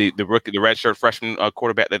 the rookie, the redshirt freshman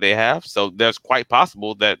quarterback that they have. So there's quite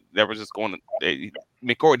possible that there was just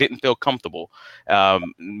McCord didn't feel comfortable.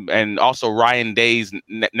 And also Ryan Day's,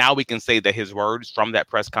 now we can say that his words from that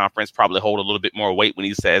press conference probably hold a little bit more weight when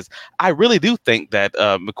he says, I really do think that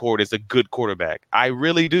McCord is a good quarterback. I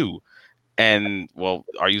really do. And, well,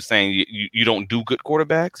 are you saying you don't do good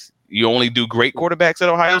quarterbacks? You only do great quarterbacks at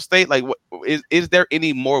Ohio State? Like, is there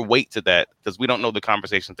any more weight to that? Because we don't know the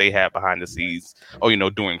conversations they have behind the scenes or,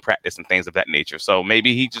 during practice and things of that nature. So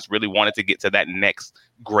maybe he just really wanted to get to that next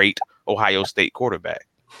great Ohio State quarterback.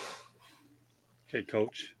 Okay,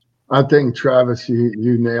 Coach. I think, Travis,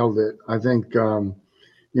 you nailed it. I think,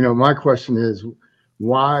 my question is,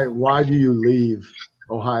 why do you leave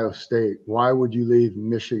Ohio State? Why would you leave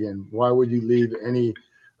Michigan? Why would you leave any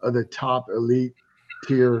of the top elite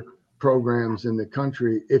tier programs in the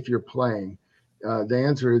country if you're playing? The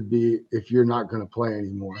answer would be if you're not going to play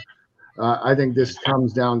anymore. I think this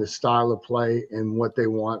comes down to style of play and what they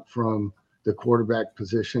want from the quarterback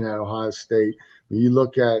position at Ohio State. When you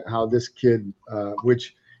look at how this kid,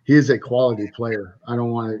 which he is a quality player. I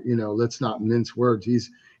don't want to, let's not mince words.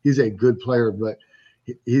 He's a good player, but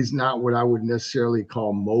he's not what I would necessarily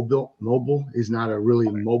call mobile. He's not a really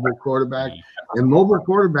mobile quarterback. And mobile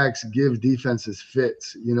quarterbacks give defenses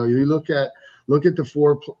fits. You look at the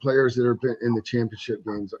 4 players that are in the championship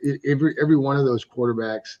games. Every one of those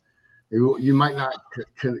quarterbacks, you might not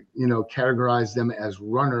categorize them as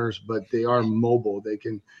runners, but they are mobile. They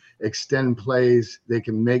can extend plays. They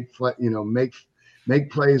can make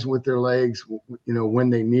plays with their legs, when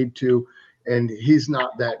they need to. And he's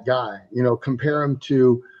not that guy. Compare him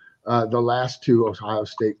to the last 2 Ohio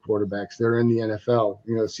State quarterbacks. They're in the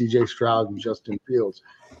NFL, C.J. Stroud and Justin Fields.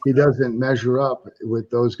 He doesn't measure up with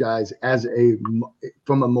those guys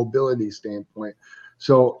from a mobility standpoint.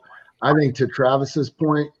 So I think, to Travis's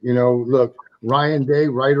point, look, Ryan Day,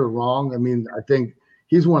 right or wrong, I mean, I think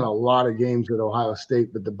he's won a lot of games at Ohio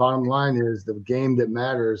State, but the bottom line is the game that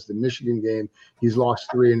matters, the Michigan game, he's lost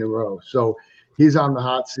 3 in a row. So he's on the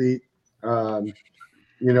hot seat.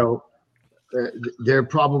 They're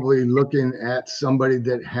probably looking at somebody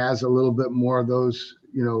that has a little bit more of those,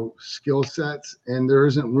 skill sets, and there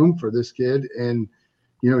isn't room for this kid. And,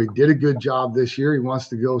 he did a good job this year. He wants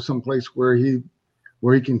to go someplace where he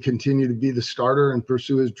can continue to be the starter and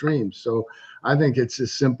pursue his dreams. So I think it's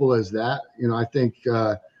as simple as that. I think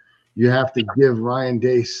you have to give Ryan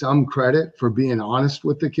Day some credit for being honest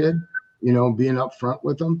with the kid. being upfront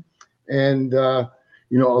with him and,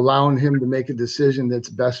 allowing him to make a decision that's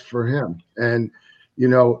best for him. And,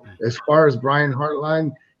 as far as Brian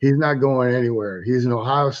Hartline, he's not going anywhere. He's an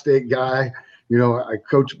Ohio State guy. I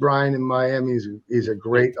coached Brian in Miami. He's a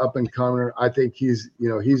great up and comer. I think he's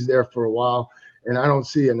there for a while, and I don't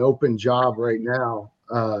see an open job right now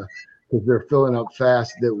because they're filling up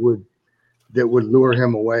fast that would lure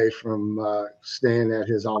him away from staying at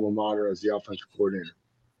his alma mater as the offensive coordinator.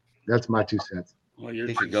 That's my 2 cents. Well,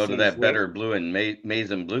 He should go to that better blue and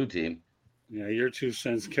maize and blue team. Yeah, your 2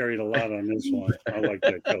 cents carried a lot on this one. I like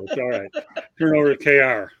that, Coach. All right, turn over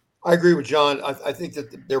to KR. I agree with John. I think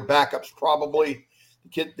that their backups probably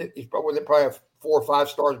they probably have 4 or 5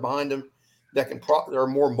 stars behind him that they're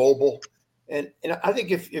more mobile. And I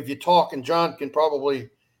think if you talk, and John can probably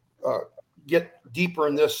get deeper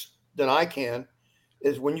in this than I can,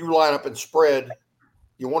 is when you line up and spread,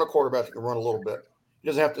 you want a quarterback that can run a little bit. He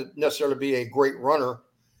doesn't have to necessarily be a great runner,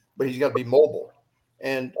 but he's got to be mobile.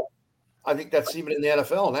 And I think that's even in the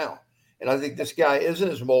NFL now. And I think this guy isn't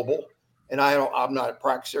as mobile. And I'm not at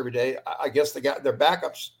practice every day. I guess their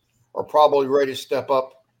backups are probably ready to step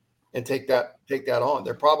up and take that on.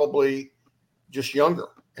 They're probably just younger.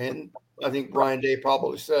 And I think Brian Day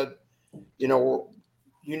probably said, you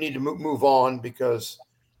need to move on because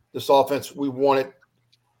this offense, we want it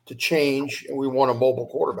to change and we want a mobile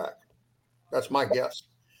quarterback. That's my guess.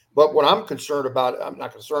 But what I'm concerned about, I'm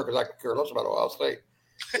not concerned because I could care less about Ohio State,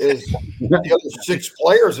 is the other 6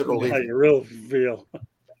 players that are leaving. How you really feel.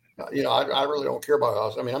 I really don't care about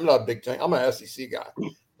us. I mean, I'm not a Big Ten. I'm an SEC guy.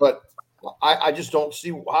 But I just don't see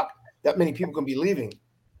how that many people can be leaving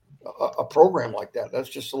a program like that. That's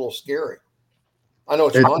just a little scary. I know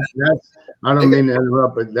it's fun. I don't mean to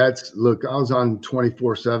interrupt, but look, I was on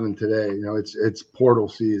 24/7 today. It's portal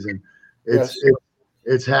season.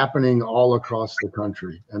 It's happening all across the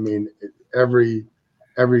country. I mean, every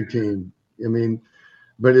team. I mean,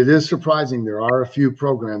 but it is surprising. There are a few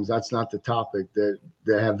programs. That's not the topic that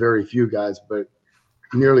have very few guys, but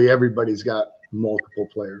nearly everybody's got multiple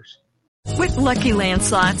players. With Lucky Land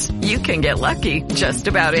Slots, you can get lucky just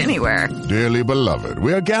about anywhere. Dearly beloved,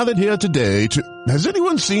 we are gathered here today to... Has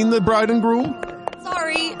anyone seen the bride and groom?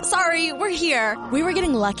 Sorry, we're here. We were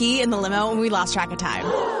getting lucky in the limo and we lost track of time.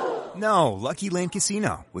 No, Lucky Land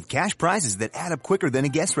Casino, with cash prizes that add up quicker than a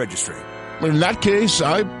guest registry. In that case,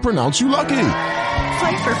 I pronounce you lucky.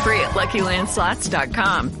 Play for free at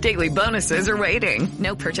LuckyLandSlots.com. Daily bonuses are waiting.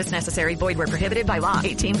 No purchase necessary. Void where prohibited by law.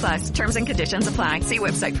 18+. Terms and conditions apply. See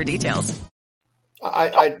website for details.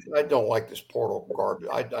 I don't like this portal garbage.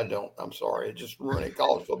 I don't. I'm sorry. It just ruined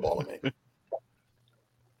college football to me.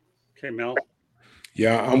 Okay, Mel.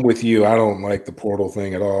 Yeah, I'm with you. I don't like the portal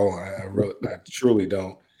thing at all. I truly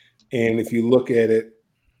don't. And if you look at it,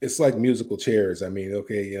 it's like musical chairs. I mean,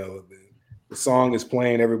 okay, the song is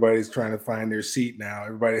playing. Everybody's trying to find their seat now.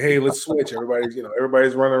 Everybody, hey, let's switch. Everybody's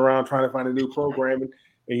running around trying to find a new program.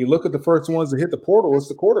 And you look at the first ones to hit the portal, it's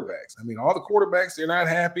the quarterbacks. I mean, all the quarterbacks, they're not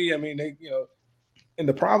happy. I mean, and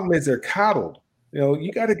the problem is they're coddled.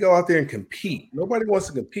 You got to go out there and compete. Nobody wants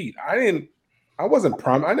to compete. I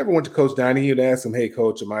never went to Coach Donahue and asked him, hey,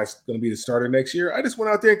 Coach, am I going to be the starter next year? I just went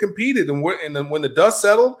out there and competed. And then when the dust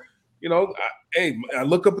settled, I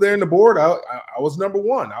look up there in the board. I was number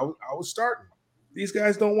 1. I was starting. These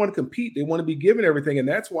guys don't want to compete. They want to be given everything. And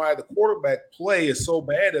that's why the quarterback play is so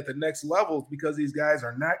bad at the next level, because these guys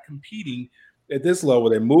are not competing at this level.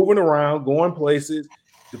 They're moving around, going places,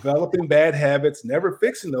 developing bad habits, never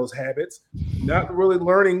fixing those habits, not really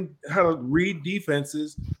learning how to read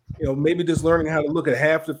defenses, maybe just learning how to look at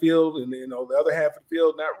half the field and, the other half of the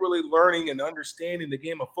field, not really learning and understanding the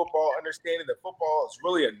game of football, understanding that football is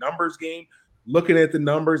really a numbers game, looking at the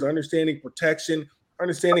numbers, understanding protection,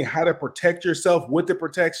 understanding how to protect yourself with the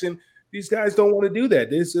protection. These guys don't want to do that.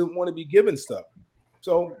 They just don't want to be given stuff.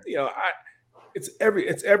 So, it's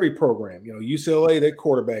every program. UCLA, their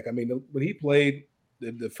quarterback, I mean, when he played,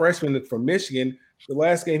 the freshman from Michigan, the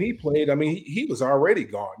last game he played, I mean, he was already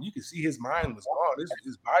gone. You could see his mind was gone.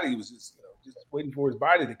 His body was just waiting for his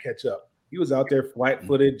body to catch up. He was out there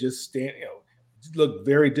flat-footed, just standing, just looked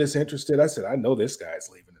very disinterested. I said, I know this guy's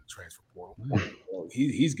leaving the transfer portal.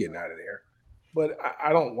 He's getting out of there. But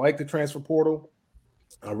I don't like the transfer portal.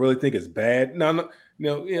 I really think it's bad. No,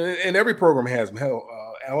 and every program has them. Hell,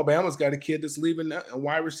 Alabama's got a kid that's leaving a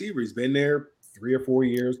wide receiver. He's been there 3 or 4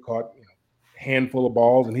 years, caught handful of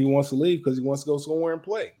balls, and he wants to leave because he wants to go somewhere and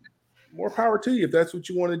play. More power to you if that's what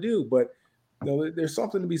you want to do. But there's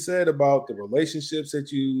something to be said about the relationships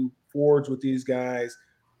that you forge with these guys.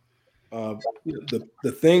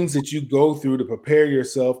 the things that you go through to prepare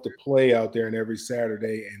yourself to play out there and every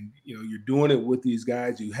Saturday, and you're doing it with these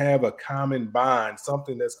guys. You have a common bond,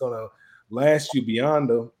 something that's going to last you beyond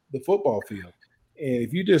the football field. And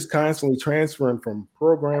if you just constantly transferring from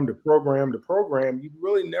program to program to program, you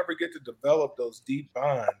really never get to develop those deep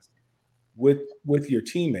bonds with your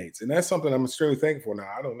teammates. And that's something I'm extremely thankful for. Now,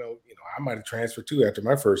 I don't know, I might have transferred too after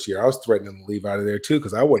my first year. I was threatening to leave out of there too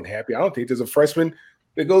because I wasn't happy. I don't think there's a freshman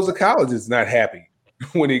that goes to college that's not happy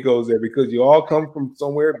when he goes there, because you all come from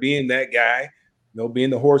somewhere being that guy, being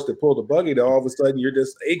the horse that pulled the buggy, to all of a sudden you're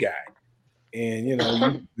just a guy.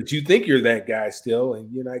 And, but you think you're that guy still,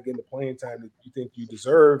 and you're not getting the playing time that you think you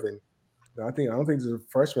deserve. And I don't think there's a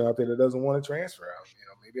freshman out there that doesn't want to transfer out.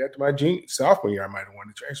 Maybe after my sophomore year, I might have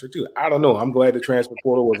wanted to transfer too. I don't know. I'm glad the transfer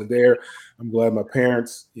portal wasn't there. I'm glad my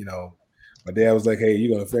parents, my dad was like, hey,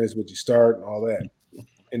 you're going to finish what you start and all that.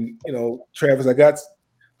 And, Travis,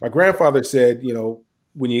 my grandfather said,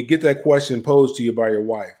 when you get that question posed to you by your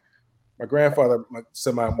wife, my grandfather, my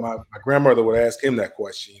grandmother would ask him that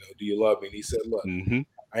question, do you love me? And he said, look,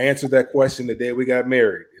 I answered that question the day we got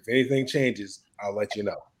married. If anything changes, I'll let you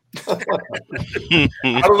know. I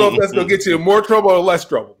don't know if that's going to get you in more trouble or less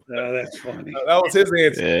trouble. No, that's funny. That was his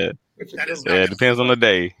answer. Yeah, it depends on the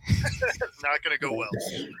day. It's not going to go well.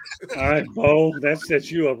 All right, Bo, that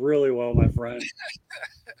sets you up really well, my friend.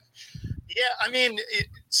 Yeah, I mean,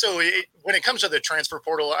 when it comes to the transfer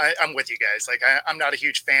portal, I'm with you guys. Like, I'm not a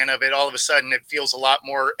huge fan of it. All of a sudden, it feels a lot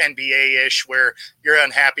more NBA-ish, where you're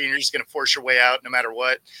unhappy and you're just going to force your way out no matter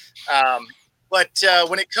what. But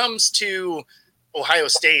when it comes to Ohio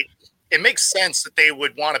State, it makes sense that they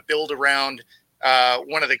would want to build around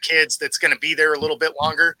one of the kids that's going to be there a little bit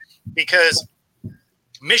longer, because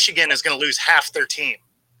Michigan is going to lose half their team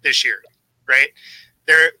this year, right?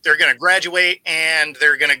 They're going to graduate, and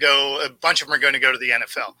they're going to go. A bunch of them are going to go to the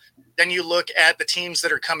NFL. Then you look at the teams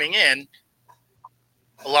that are coming in.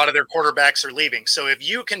 A lot of their quarterbacks are leaving. So if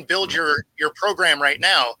you can build your program right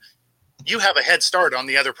now, you have a head start on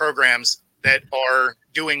the other programs that are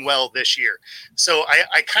doing well this year. So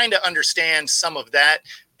I kind of understand some of that.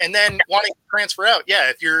 And then wanting to transfer out.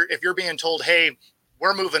 Yeah, if you're being told, hey,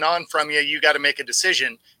 we're moving on from you, you got to make a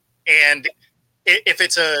decision. And if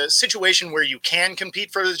it's a situation where you can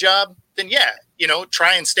compete for the job, then yeah,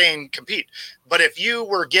 try and stay and compete. But if you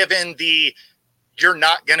were given you're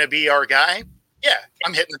not going to be our guy, yeah,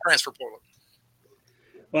 I'm hitting the transfer portal.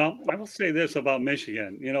 Well, I will say this about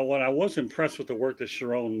Michigan. What I was impressed with the work that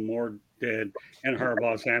Sharon Moore did in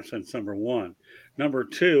Harbaugh's absence, number one. Number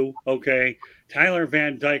two, okay, Tyler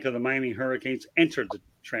Van Dyke of the Miami Hurricanes entered the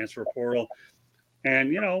transfer portal.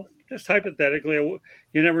 And, just hypothetically,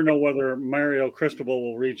 you never know whether Mario Cristobal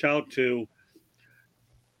will reach out to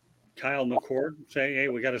Kyle McCord, say, hey,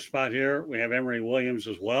 we got a spot here. We have Emory Williams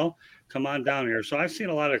as well. Come on down here. So I've seen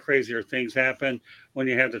a lot of crazier things happen when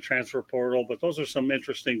you have the transfer portal, but those are some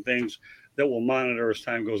interesting things that we'll monitor as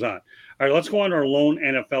time goes on. All right, let's go on to our lone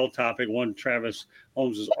NFL topic, one Travis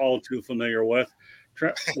Holmes is all too familiar with.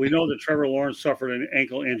 We know that Trevor Lawrence suffered an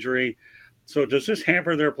ankle injury. So does this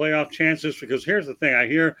hamper their playoff chances? Because here's the thing. I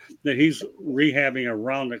hear that he's rehabbing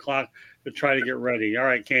around the clock to try to get ready. All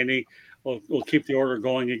right, Candy, we'll keep the order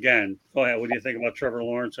going again. Go ahead. What do you think about Trevor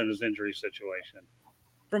Lawrence and his injury situation?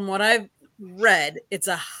 From what I've read, it's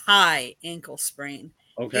a high ankle sprain.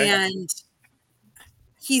 Okay. And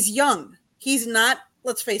he's young. He's not,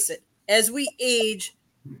 let's face it, as we age,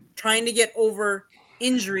 trying to get over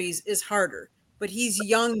injuries is harder. But he's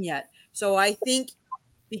young yet. So I think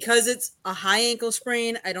because it's a high ankle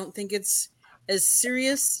sprain, I don't think it's as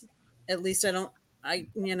serious. At least I'm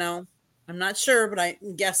not sure, but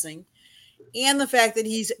I'm guessing. And the fact that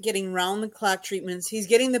he's getting round the clock treatments, he's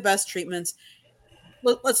getting the best treatments.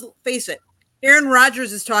 Let's face it. Aaron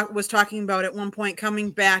Rodgers was talking about at one point coming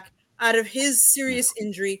back out of his serious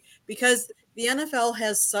injury because the NFL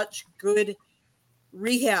has such good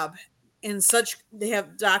rehab and they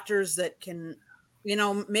have doctors that can,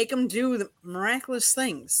 make them do the miraculous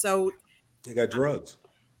things. So they got drugs.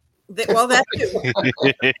 That too.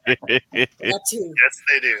 That too. Yes,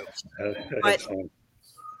 they do. But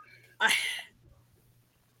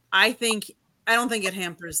I don't think it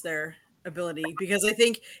hampers their ability because I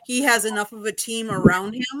think he has enough of a team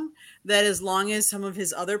around him that as long as some of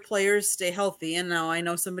his other players stay healthy, and now I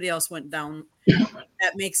know somebody else went down,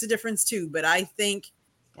 that makes a difference too. But I think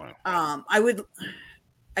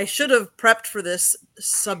I should have prepped for this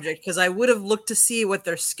subject because I would have looked to see what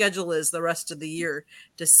their schedule is the rest of the year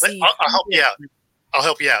to see. I'll help you out. I'll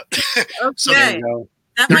help you out. Okay. So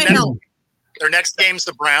that might help. Their next game's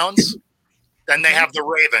the Browns. Then they have the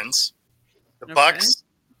Ravens, the Bucks,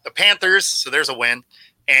 the Panthers. So there's a win.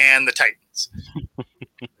 and the Titans.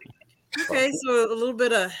 Okay, so a little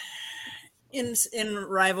bit of in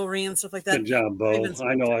rivalry and stuff like that. Good job, Bo.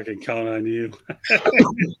 I know I can count on you.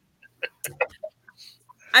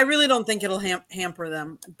 I really don't think it'll hamper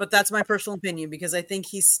them, but that's my personal opinion because I think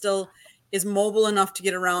he still is mobile enough to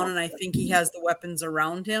get around, and I think he has the weapons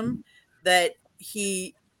around him that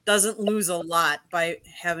he doesn't lose a lot by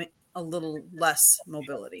having a little less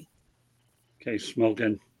mobility. Okay,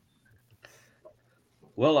 Smoking.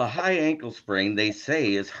 Well, a high ankle sprain, they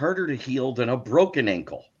say, is harder to heal than a broken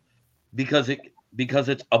ankle because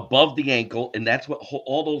it's above the ankle, and that's what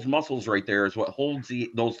all those muscles right there is what holds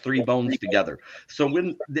those three bones together. So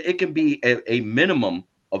when it can be a minimum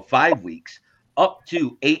of 5 weeks up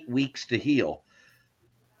to 8 weeks to heal,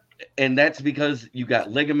 and that's because you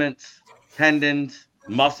got ligaments, tendons,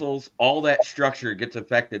 muscles, all that structure gets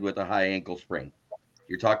affected with a high ankle sprain.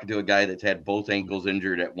 You're talking to a guy that's had both ankles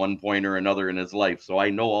injured at one point or another in his life, so I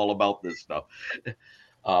know all about this stuff.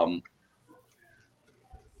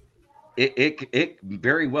 It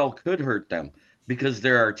very well could hurt them because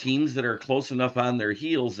there are teams that are close enough on their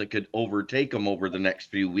heels that could overtake them over the next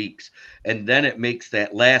few weeks, and then it makes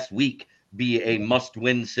that last week be a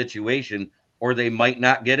must-win situation, or they might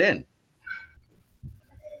not get in.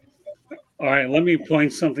 All right, let me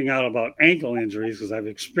point something out about ankle injuries because I've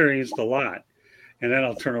experienced a lot. And then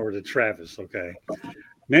I'll turn over to Travis, okay?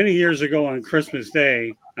 Many years ago on Christmas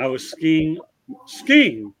Day, I was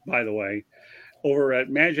skiing, by the way, over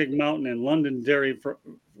at Magic Mountain in Londonderry,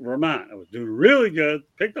 Vermont. I was doing really good,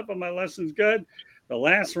 picked up on my lessons good. The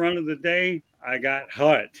last run of the day, I got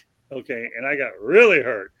hurt, okay? And I got really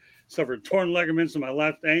hurt. Suffered torn ligaments in my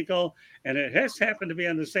left ankle, and it has happened to be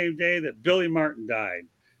on the same day that Billy Martin died.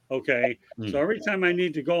 Okay, so every time I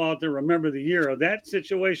need to go out there, remember the year of that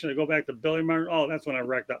situation, I go back to Billy Martin. Oh, that's when I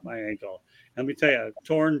wrecked up my ankle. Let me tell you,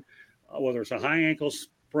 torn, whether it's a high ankle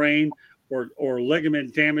sprain or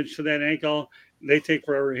ligament damage to that ankle, they take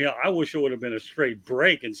forever to heal. I wish it would have been a straight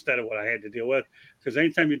break instead of what I had to deal with, because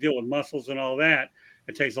anytime you deal with muscles and all that,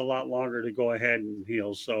 it takes a lot longer to go ahead and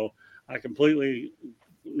heal. So I completely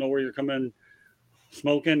know where you're coming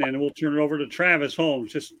Smoking, and we'll turn it over to Travis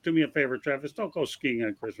Holmes. Just do me a favor, Travis. Don't go skiing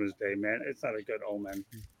on Christmas Day, man. It's not a good omen.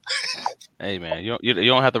 Hey, man, you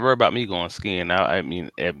don't have to worry about me going skiing now. I mean,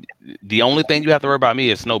 the only thing you have to worry about me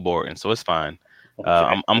is snowboarding, so it's fine.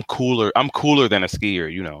 Okay. I'm cooler. I'm cooler than a skier,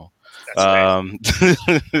 you know.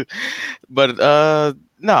 But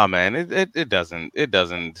no, man, it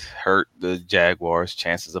doesn't hurt the Jaguars'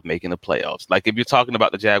 chances of making the playoffs. Like if you're talking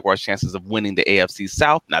about the Jaguars' chances of winning the AFC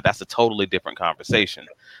South, now that's a totally different conversation.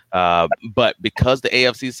 But because the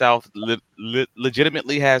AFC South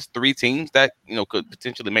legitimately has three teams that could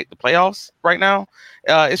potentially make the playoffs right now,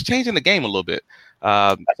 it's changing the game a little bit.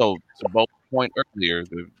 So to both point earlier,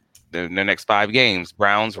 the next 5 games: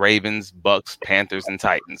 Browns, Ravens, Bucks, Panthers, and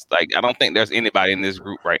Titans. Like, I don't think there's anybody in this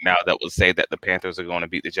group right now that would say that the Panthers are going to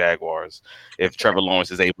beat the Jaguars if Trevor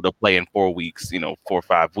Lawrence is able to play in 4 weeks, 4 or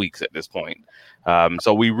 5 weeks at this point.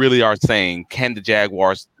 So we really are saying, can the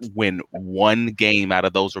Jaguars win one game out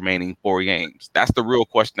of those remaining 4 games? That's the real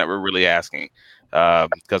question that we're really asking.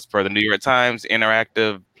 Because for the New York Times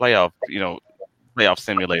interactive playoff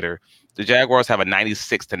simulator, the Jaguars have a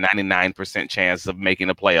 96 to 99% chance of making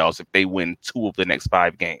the playoffs if they win 2 of the next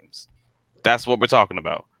 5 games. That's what we're talking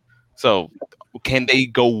about. So can they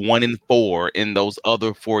go 1-4 in those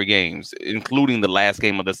other 4 games, including the last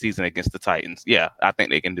game of the season against the Titans? Yeah, I think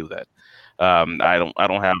they can do that. I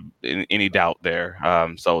don't have any doubt there.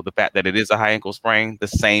 So the fact that it is a high ankle sprain, the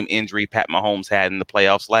same injury Pat Mahomes had in the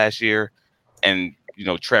playoffs last year, and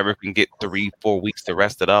Trevor can get 3-4 weeks to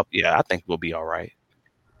rest it up. Yeah, I think we'll be all right.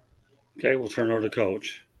 Okay, we'll turn over to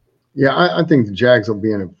Coach. Yeah, I think the Jags will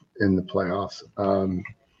be in the playoffs.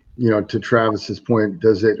 To Travis's point,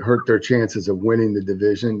 does it hurt their chances of winning the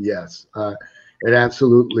division? Yes, it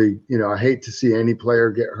absolutely. I hate to see any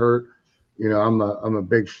player get hurt. I'm a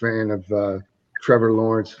big fan of Trevor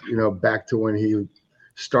Lawrence. Back to when he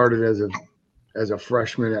started as a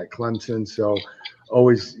freshman at Clemson. So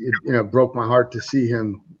always, broke my heart to see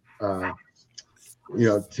him.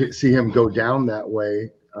 To see him go down that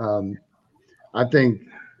way. I think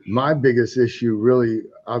my biggest issue really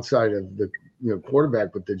outside of the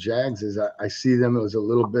quarterback with the Jags is I see them as a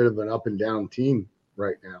little bit of an up and down team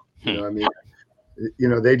right now.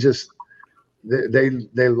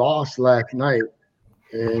 They lost last night,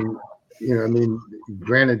 and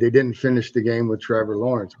granted they didn't finish the game with Trevor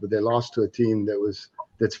Lawrence, but they lost to a team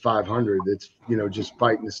that's 500, that's just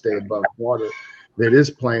fighting to stay above water, that is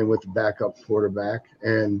playing with the backup quarterback.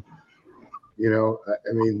 And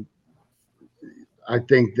I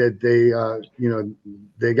think that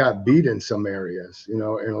they got beat in some areas, in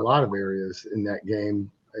a lot of areas in that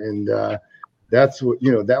game. And that's what,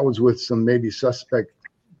 that was with some maybe suspect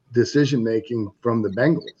decision making from the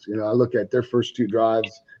Bengals. I look at their first two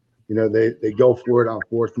drives, they go for it on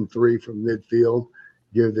 4th and 3 from midfield,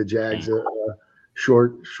 give the Jags a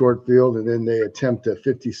short field, and then they attempt a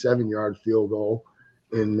 57-yard field goal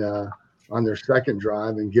on their second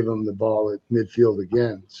drive and give them the ball at midfield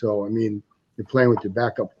again. So, I mean, you're playing with your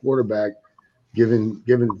backup quarterback, giving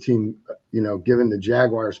the team, given the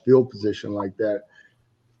Jaguars field position like that.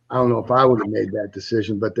 I don't know if I would have made that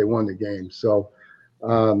decision, but they won the game. So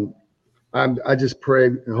I just pray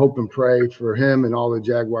and hope and pray for him and all the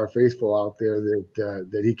Jaguar faithful out there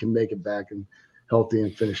that he can make it back and healthy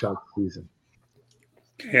and finish out the season.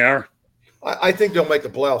 KR? I think they'll make the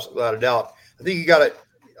playoffs without a doubt. I think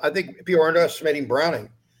I think people are underestimating Browning.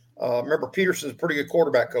 Remember, Peterson's a pretty good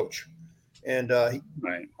quarterback coach. And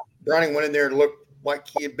Browning went in there and looked like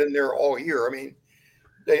he had been there all year. I mean,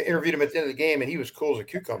 they interviewed him at the end of the game, and he was cool as a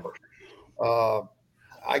cucumber.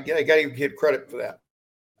 I got to give credit for that.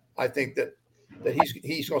 I think that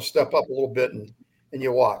he's going to step up a little bit, and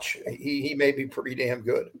you watch. He may be pretty damn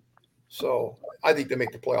good. So I think they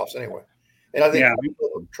make the playoffs anyway. And I think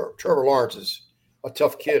Trevor Lawrence is a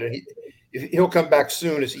tough kid, and he'll come back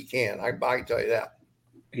soon as he can. I can tell you that.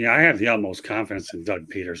 Yeah, I have the utmost confidence in Doug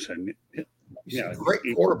Peterson. He's a great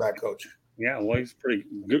quarterback coach. Yeah, well, he's pretty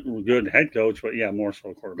good head coach, but more so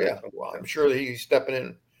a quarterback coach. Well, I'm sure that he's stepping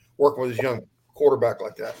in, working with his young quarterback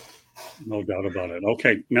like that. No doubt about it.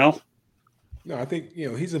 Okay, Mel? No, I think,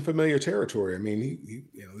 he's in familiar territory. I mean, he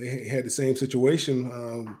they had the same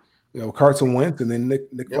situation, Carson Wentz, and then Nick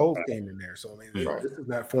Foles came in there. So, I mean, this is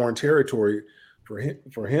not foreign territory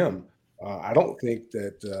for him. I don't think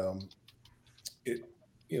that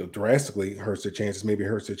it drastically hurts their chances. Maybe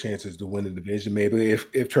hurts their chances to win the division. Maybe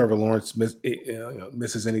if Trevor Lawrence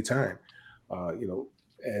misses any time,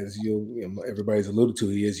 as everybody's alluded to,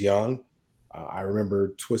 he is young. I remember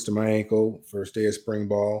twisting my ankle first day of spring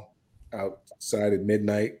ball outside at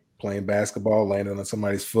midnight playing basketball, landing on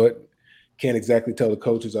somebody's foot. Can't exactly tell the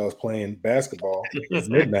coaches I was playing basketball at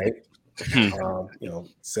midnight.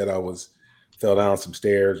 Said I fell down some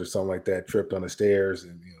stairs or something like that, tripped on the stairs,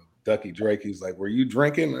 and Ducky Drake, he's like, "Were you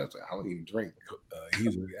drinking?" I was like, "I don't even drink."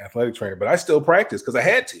 He's an athletic trainer, but I still practiced because I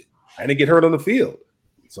had to. I didn't get hurt on the field,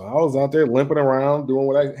 so I was out there limping around doing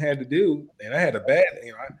what I had to do, and I had a bad.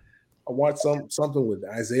 I watched something with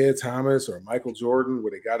Isaiah Thomas or Michael Jordan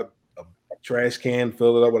where they got a trash can,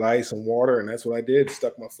 filled it up with ice and water, and that's what I did.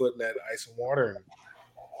 Stuck my foot in that ice and water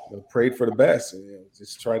and prayed for the best, and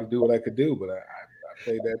just tried to do what I could do. But I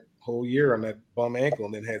played that whole year on that bum ankle,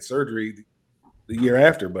 and then had surgery the year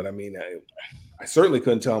after. But I mean, I certainly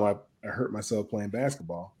couldn't tell him I hurt myself playing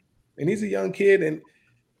basketball. And he's a young kid, and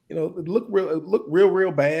it looked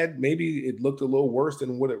real bad. Maybe it looked a little worse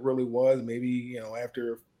than what it really was. Maybe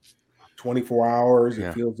after 24 hours,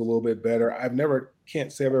 it feels a little bit better.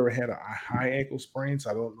 Can't say I've ever had a high ankle sprain,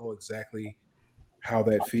 so I don't know exactly how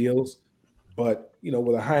that feels. But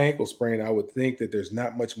with a high ankle sprain, I would think that there's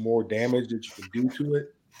not much more damage that you can do to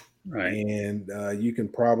it. Right. And you can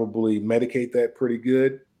probably medicate that pretty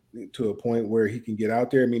good to a point where he can get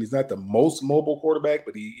out there. I mean, he's not the most mobile quarterback,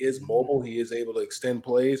 but he is mobile. He is able to extend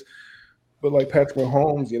plays. But like Patrick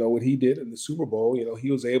Mahomes, what he did in the Super Bowl,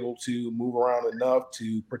 he was able to move around enough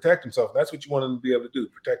to protect himself. That's what you want him to be able to do,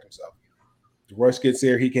 protect himself. The rush gets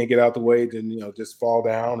there, he can't get out the way, then just fall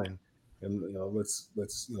down and let's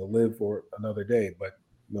live for another day. But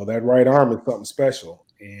that right arm is something special,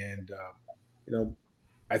 and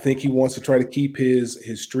I think he wants to try to keep his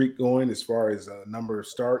streak going as far as number of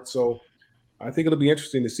starts. So I think it'll be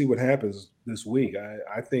interesting to see what happens this week.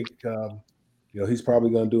 I think he's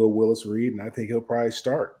probably going to do a Willis Reed, and I think he'll probably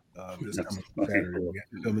start this coming Saturday.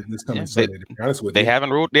 This coming Sunday. To be honest with you, they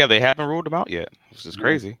haven't ruled him out yet, which is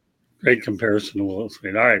crazy. Great comparison to Willis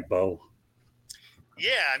Reed. All right, Bo.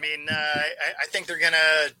 Yeah, I mean, I think they're going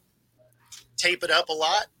to tape it up a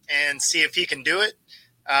lot and see if he can do it.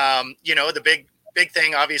 The big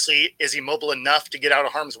thing, obviously, is he mobile enough to get out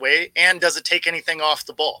of harm's way, and does it take anything off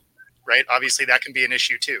the ball, right? Obviously, that can be an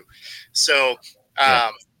issue too. So,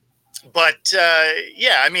 I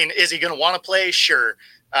mean, is he going to want to play? Sure.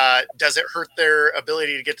 Does it hurt their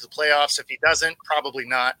ability to get to the playoffs? If he doesn't, probably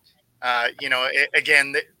not.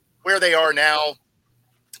 Where they are now,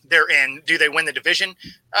 they're in. Do they win the division?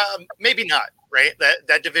 Maybe not, right?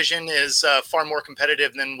 That division is far more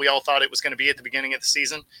competitive than we all thought it was going to be at the beginning of the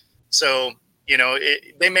season. So,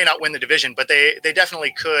 they may not win the division, but they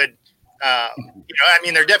definitely could.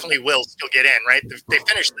 They definitely will still get in, right? They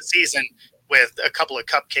finished the season with a couple of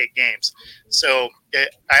cupcake games. So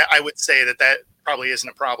I would say that probably isn't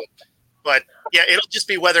a problem. But yeah, it'll just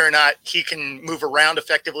be whether or not he can move around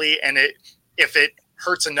effectively, and if it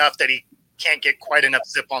hurts enough that he can't get quite enough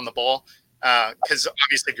zip on the ball. Because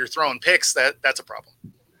obviously, if you're throwing picks, that's a problem.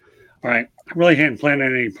 All right. I really hadn't planned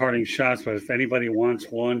on any parting shots, but if anybody wants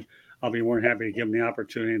one, I'll be more than happy to give them the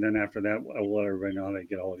opportunity. And then after that, I'll let everybody know how they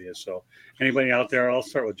get a hold of you. So anybody out there, I'll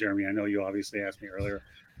start with Jeremy. I know you obviously asked me earlier.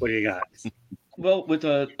 What do you got? Well, with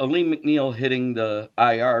Aleem McNeil hitting the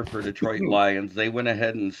IR for Detroit Lions, they went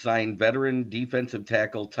ahead and signed veteran defensive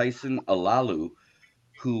tackle Tyson Alalu,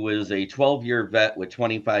 who is a 12-year vet with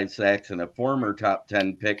 25 sacks and a former top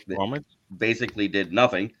 10 pick that basically did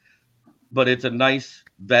nothing. But it's a nice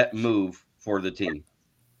vet move for the team.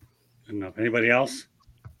 Enough. Anybody else?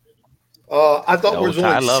 I thought there was only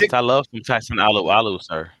I love some Tyson Alu,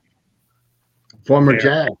 sir. Former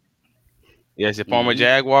Jag. Yes, a former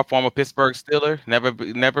Jaguar, former Pittsburgh Steeler.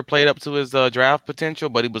 Never played up to his draft potential,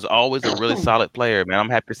 but he was always a really solid player, man. I'm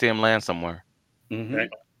happy to see him land somewhere. Okay.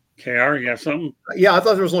 KR, you got something? Yeah, I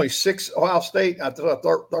thought there was only 6 Ohio State. I thought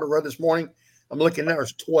I read this morning. I'm looking now,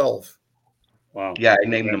 there's 12. Wow. Yeah, I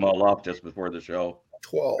named them all off just before the show.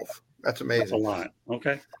 12. That's amazing. That's a lot.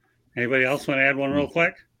 Okay. Anybody else want to add one real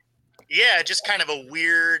quick? Yeah, just kind of a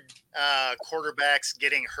weird quarterbacks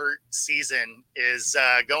getting hurt season is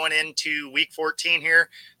going into week 14 here.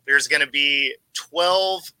 There's going to be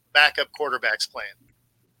 12 backup quarterbacks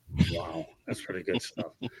playing. Wow, that's pretty good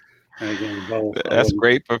stuff. And again, Bo, that's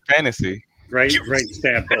great for fantasy. Great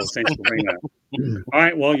stat, Bo. Thanks for bringing that. All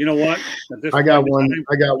right, well, you know what? I got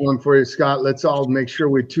one for you, Scott. Let's all make sure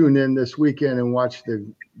we tune in this weekend and watch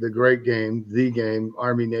the great game,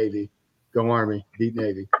 Army Navy. Go Army, beat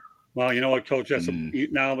Navy. Well, you know what, Coach? That's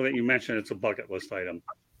now that you mentioned it's a bucket list item.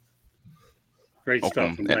 Great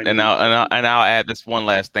stuff. And I'll add this one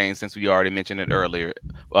last thing since we already mentioned it earlier,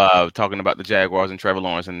 talking about the Jaguars and Trevor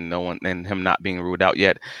Lawrence and him not being ruled out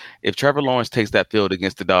yet. If Trevor Lawrence takes that field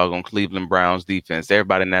against the doggone Cleveland Browns defense,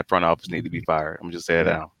 everybody in that front office need to be fired. I'm just saying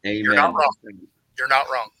it now. Amen. You're not wrong. You're not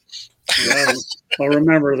wrong. Well,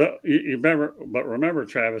 remember,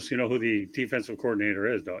 Travis, you know who the defensive coordinator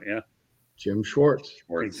is, don't you? Jim Schwartz.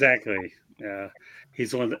 Exactly. Yeah,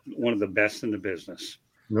 he's one of the best in the business.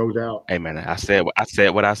 No doubt. Hey man, I said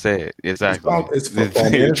what I said. Exactly. It's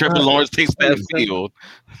football. Trevor Lawrence takes that field.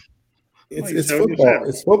 It's football.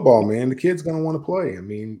 It's football, man. The kid's gonna want to play. I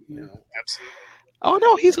mean, absolutely. Oh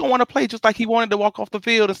no, he's gonna want to play just like he wanted to walk off the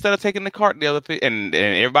field instead of taking the cart the other field. And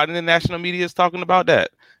everybody in the national media is talking about that.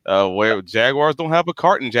 Where Jaguars don't have a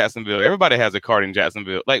cart in Jacksonville. Everybody has a cart in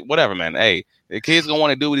Jacksonville. Like whatever, man. Hey, the kid's gonna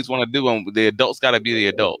want to do what he's want to do, and the adults got to be the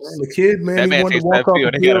adults. And the kid, man, he wanted to walk off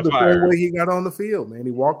the field the same way he got on the field. Man,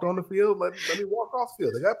 he walked on the field. Let me walk off the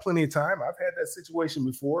field. They got plenty of time. I've had that situation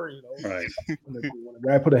before. You know, right? When a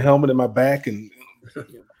guy put a helmet in my back and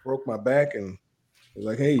broke my back and.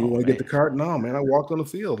 Like, hey, you want to get the cart? No, man, I walked on the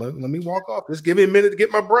field. Let me walk off. Just give me a minute to get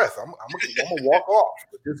my breath. I'm gonna walk off.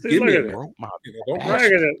 Just give me a minute. Look at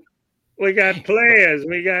it. We got players.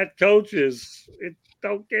 We got coaches. It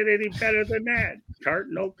don't get any better than that. Cart,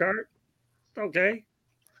 no cart. Okay.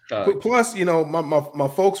 Plus, you know, my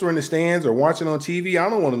folks were in the stands or watching on TV. I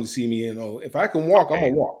don't want them to see me. You know, if I can walk, I'm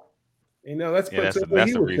gonna walk. You know, that's what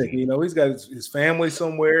he was thinking. You know, he's got his family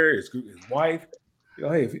somewhere, his wife. You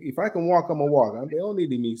know, hey, if I can walk, I'm gonna walk. They don't need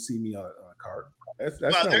to see me on a cart. That's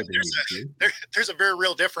not what they need to do. There's a very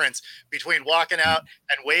real difference between walking out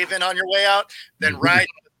and waving on your way out than riding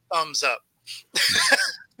with thumbs up.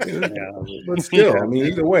 Yeah, but still, I mean,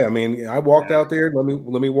 either way, I mean, I walked out there. Let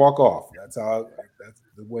me walk off. That's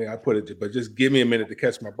the way I put it. But just give me a minute to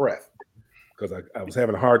catch my breath because I was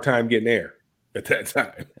having a hard time getting air at that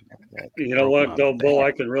time. You know what, though, Bo,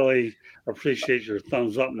 I could really appreciate your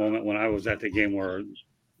thumbs up moment when I was at the game where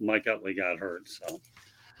Mike Utley got hurt. So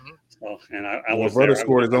and I was brother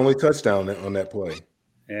scored his only touchdown on that play.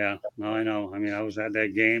 Yeah, no, I know. I mean, I was at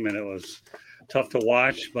that game and it was tough to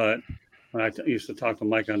watch, but when I used to talk to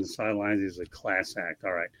Mike on the sidelines, he's a class act.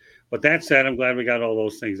 All right. But that said, I'm glad we got all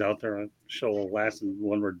those things out there. The show will last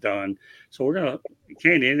when we're done. So we're going to –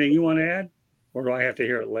 Candy, anything you want to add? Or do I have to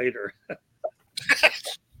hear it later?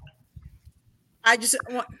 I just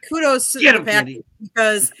want kudos to the Packers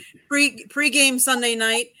because pre-game Sunday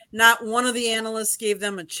night, not one of the analysts gave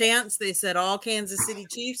them a chance. They said all Kansas City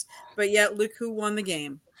Chiefs, but yet look who won the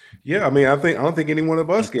game. Yeah, I mean, I don't think any one of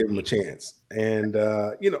us gave them a chance. And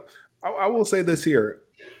you know, I will say this here: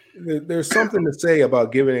 there's something to say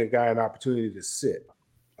about giving a guy an opportunity to sit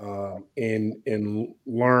and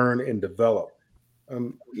learn and develop.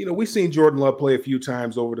 You know, we've seen Jordan Love play a few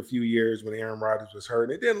times over the few years when Aaron Rodgers was hurt,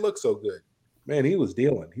 and it didn't look so good. Man, he was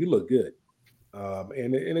dealing. He looked good.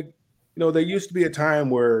 There used to be a time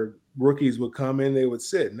where rookies would come in, they would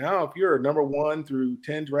sit. Now, if you're a number 1 through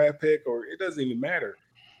 10 draft pick, or it doesn't even matter,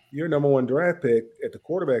 you're number 1 draft pick at the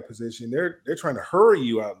quarterback position. They're trying to hurry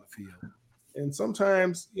you out in the field, and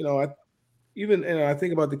sometimes, I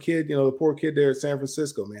think about the kid, the poor kid there at San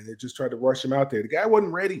Francisco, man. They just tried to rush him out there. The guy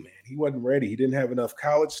wasn't ready, man. He wasn't ready. He didn't have enough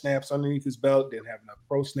college snaps underneath his belt. Didn't have enough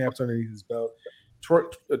pro snaps underneath his belt.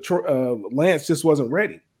 Lance just wasn't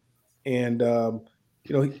ready, and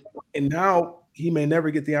and now he may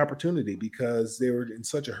never get the opportunity because they were in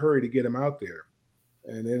such a hurry to get him out there.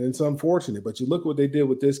 And it's unfortunate, but you look what they did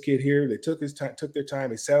with this kid here. They took their time.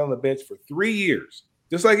 They sat on the bench for 3 years,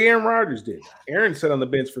 just like Aaron Rodgers did. Aaron sat on the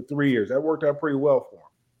bench for 3 years. That worked out pretty well for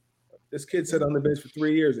him. This kid sat on the bench for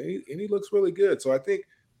 3 years, and he looks really good. So I think,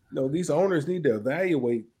 these owners need to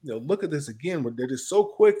evaluate, look at this again, where they're just so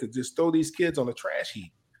quick to just throw these kids on the trash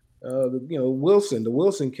heap. The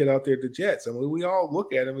Wilson kid out there at the Jets. I mean, we all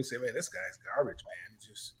look at him and say, man, this guy's garbage, man.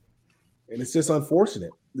 It's just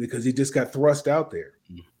unfortunate because he just got thrust out there,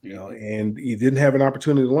 and he didn't have an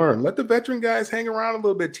opportunity to learn. Let the veteran guys hang around a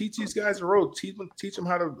little bit. Teach these guys the ropes. Teach them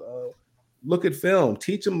how to look at film.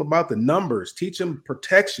 Teach them about the numbers. Teach them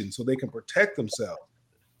protection so they can protect themselves.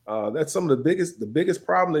 That's some of the biggest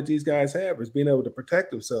problem that these guys have is being able to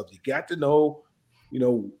protect themselves. You got to know,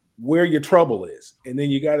 where your trouble is, and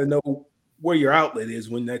then you got to know where your outlet is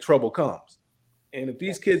when that trouble comes. And if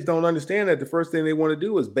these kids don't understand that, the first thing they want to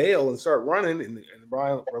do is bail and start running and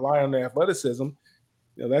rely on their athleticism.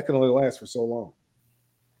 That can only last for so long.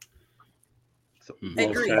 I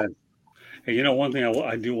agree. Hey, one thing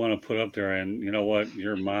I do want to put up there, and you know what?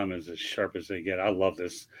 Your mom is as sharp as they get. I love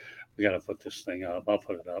this. We got to put this thing up. I'll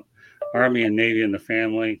put it up. Army and Navy and the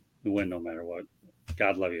family, we win no matter what.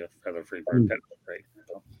 God love you. Feather-free bird. That's great.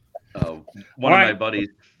 One of my buddies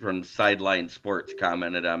from Sideline Sports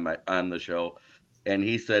commented on the show, and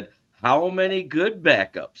he said, how many good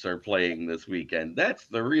backups are playing this weekend? That's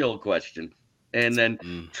the real question. And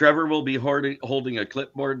then Trevor will be holding a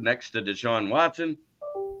clipboard next to Deshaun Watson,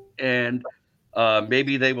 and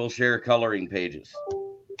maybe they will share coloring pages.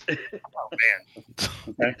 Oh, man.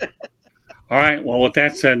 Okay. All right. Well, with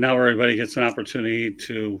that said, now everybody gets an opportunity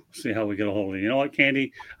to see how we get a hold of you. You know what,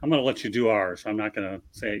 Candy? I'm going to let you do ours. I'm not going to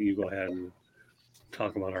say it. You go ahead and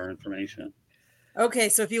talk about our information. Okay,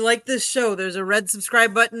 so if you like this show, there's a red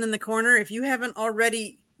subscribe button in the corner. If you haven't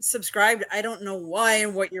already subscribed, I don't know why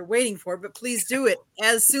and what you're waiting for, but please do it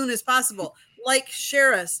as soon as possible. Like,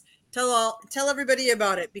 share us, tell everybody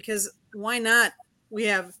about it, because why not? We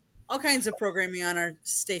have all kinds of programming on our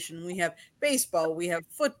station. We have baseball, we have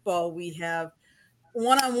football, we have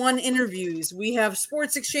one-on-one interviews, we have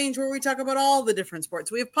Sports Exchange where we talk about all the different sports.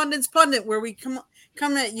 We have Pundits Pundit where we come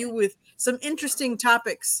at you with some interesting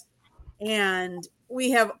topics. And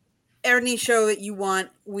we have any show that you want,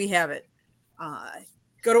 we have it.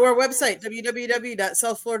 Go to our website,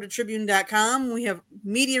 www.southfloridatribune.com. We have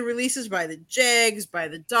media releases by the Jags, by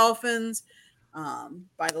the Dolphins,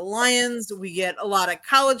 by the Lions. We get a lot of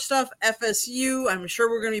college stuff, FSU. I'm sure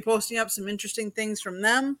we're going to be posting up some interesting things from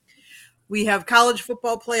them. We have college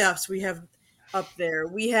football playoffs. We have up there.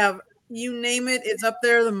 We have, you name it, it's up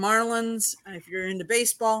there. The Marlins, if you're into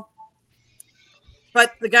baseball.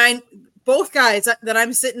 But both guys that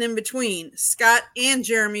I'm sitting in between, Scott and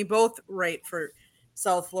Jeremy, both write for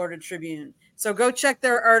South Florida Tribune. So go check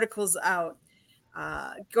their articles out.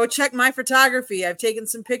 Go check my photography. I've taken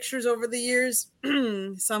some pictures over the years,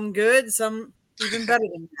 some good, some even better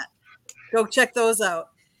than that. Go check those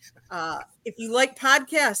out. If you like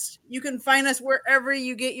podcasts, you can find us wherever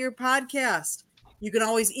you get your podcast. You can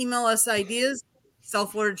always email us ideas,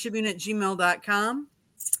 southfloridatribune@gmail.com.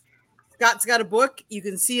 Scott's got a book. You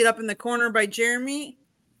can see it up in the corner by Jeremy.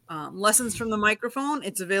 Lessons from the Microphone.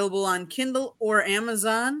 It's available on Kindle or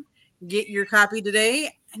Amazon. Get your copy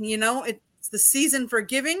today. And it's the season for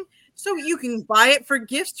giving, so you can buy it for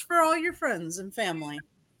gifts for all your friends and family.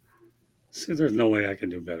 See, there's no way I can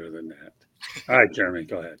do better than that. All right, Jeremy,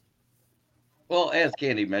 go ahead. Well, as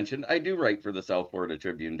Candy mentioned, I do write for the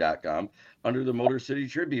SouthFloridaTribune.com under the Motor City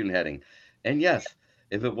Tribune heading. And yes,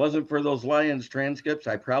 if it wasn't for those Lions transcripts,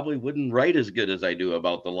 I probably wouldn't write as good as I do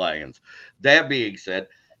about the Lions. That being said,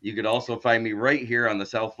 you could also find me right here on the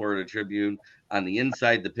South Florida Tribune on the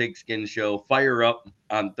Inside the Pigskin Show, Fire Up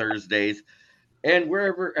on Thursdays, and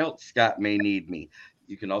wherever else Scott may need me.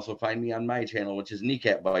 You can also find me on my channel, which is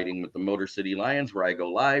Kneecap Biting with the Motor City Lions, where I go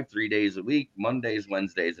live 3 days a week, Mondays,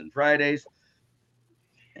 Wednesdays, and Fridays.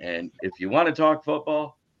 And if you want to talk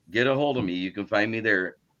football, get a hold of me. You can find me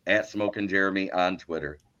there at Smokin' Jeremy on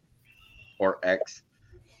Twitter or X.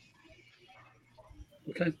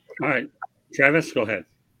 Okay. All right. Travis, go ahead.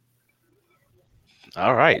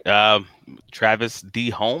 All right. Travis D.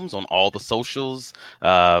 Holmes on all the socials,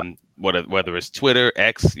 whether it's Twitter,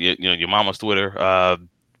 X, your mama's Twitter,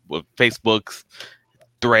 Facebook,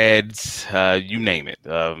 Threads, you name it,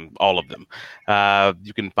 all of them.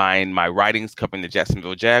 You can find my writings covering the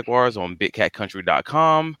Jacksonville Jaguars on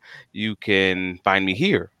BigCatCountry.com. You can find me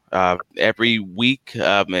here every week.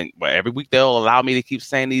 Every week they'll allow me to keep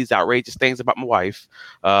saying these outrageous things about my wife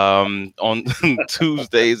on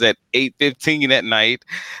Tuesdays at 8:15 at night.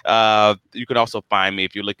 You can also find me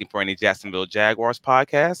if you're looking for any Jacksonville Jaguars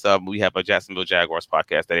podcasts. We have a Jacksonville Jaguars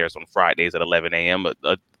podcast that airs on Fridays at 11 a.m.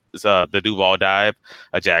 It's the Duval Dive,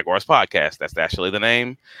 a Jaguars podcast. That's actually the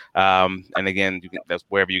name. And again, that's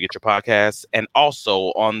wherever you get your podcasts. And also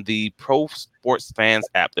on the Pro Sports Fans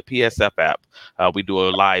app, the PSF app, we do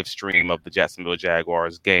a live stream of the Jacksonville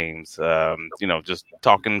Jaguars games. Just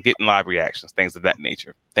talking, getting live reactions, things of that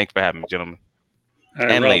nature. Thanks for having me, gentlemen. And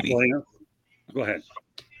Ralph ladies. Williams. Go ahead.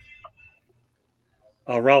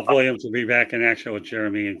 Ralph Williams will be back in action with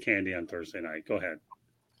Jeremy and Candy on Thursday night. Go ahead.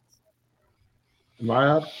 Am I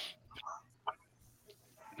up?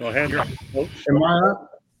 Go ahead. Am I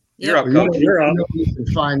up? You're up, Coach. You're up. You can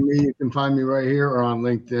find me. You can find me right here or on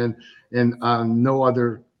LinkedIn and on no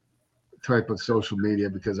other type of social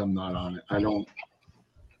media because I'm not on it. I don't.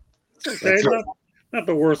 It's okay. Not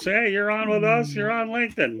the worst. Hey, you're on with us. You're on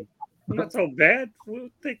LinkedIn. Not so bad. We'll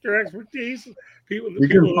take your expertise. You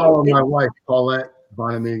can follow my wife, Paulette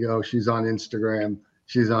Bonamigo. She's on Instagram.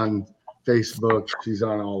 She's on Facebook. She's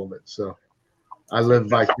on all of it. So I live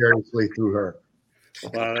vicariously through her.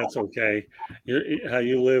 Well, that's okay.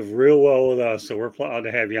 You live real well with us, so we're proud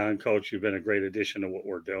to have you on, Coach. You've been a great addition to what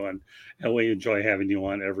we're doing, and we enjoy having you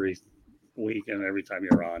on every week and every time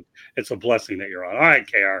you're on. It's a blessing that you're on. All right,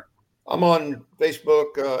 KR. I'm on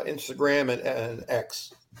Facebook, Instagram, and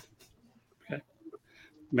X. Okay.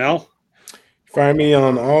 Mel? Find me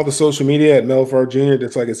on all the social media at Melfar Jr.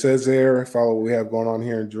 Just like it says there. Follow what we have going on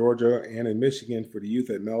here in Georgia and in Michigan for the youth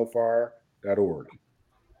at melfar.org.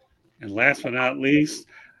 And last but not least,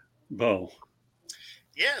 Bo.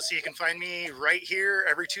 Yeah, so you can find me right here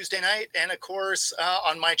every Tuesday night. And, of course,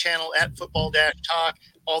 on my channel at Football-Talk,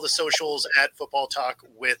 all the socials at Football Talk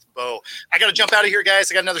with Bo. I got to jump out of here, guys.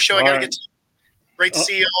 I got another show I got to get to. Great to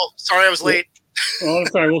see you all. Sorry I was late. Oh,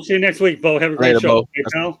 sorry. We'll see you next week, Bo. Have a great show. Okay,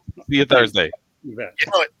 pal? See you Thursday. You bet. You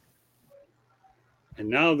know it. And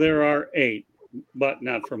now there are 8, but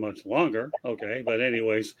not for much longer. Okay, but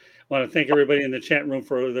anyways, I want to thank everybody in the chat room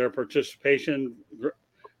for their participation.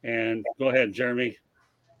 And go ahead, Jeremy.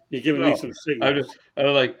 You're giving me some signals. I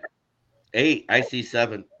was like 8. I see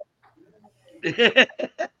 7.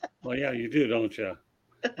 Well, yeah, you do, don't you?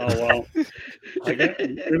 Oh well,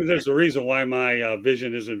 maybe there's a reason why my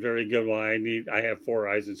vision isn't very good. Why I have 4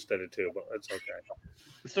 eyes instead of 2, but that's okay.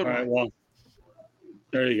 All right, well,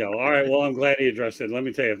 there you go. All right, well, I'm glad he addressed it. Let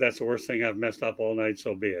me tell you, if that's the worst thing I've messed up all night,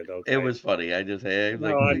 so be it. Okay. It was funny. I just had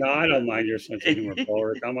no, I don't mind your sense of humor,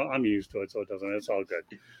 Paul. I'm used to it, so it doesn't. It's all good.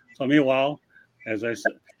 So meanwhile, as I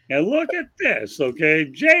said, and look at this,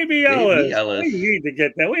 okay, JB Ellis. We need to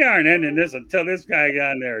get that. We aren't ending this until this guy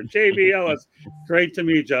got in there. JB Ellis, great to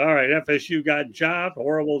meet you. All right, FSU got job.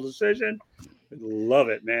 Horrible decision. Love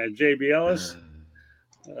it, man. JB Ellis.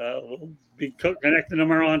 We'll be connecting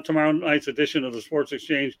tomorrow on tomorrow night's edition of the Sports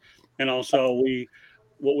Exchange, and also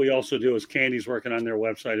what we also do is Candy's working on their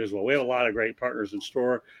website as well. We have a lot of great partners in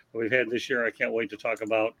store that we've had this year. I can't wait to talk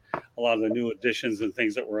about a lot of the new additions and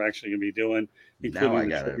things that we're actually going to be doing. Now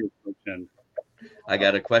I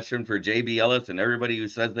got a question for JB Ellis and everybody who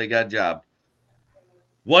says they got a job.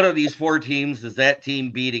 What of these 4 teams is that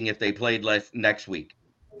team beating if they played next week?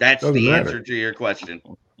 That's the answer to your question.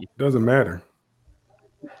 Doesn't matter.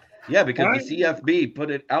 Yeah, because the CFB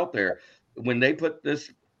put it out there. When they put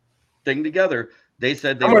this thing together, they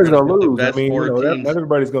said they were going to lose. The best 4 teams. Not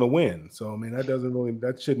everybody's going to win. So, I mean,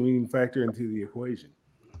 that shouldn't even factor into the equation.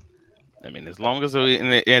 I mean, as long as the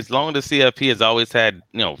CFP has always had,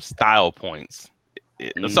 style points.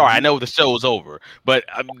 Sorry, I know the show's over, but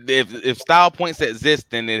if style points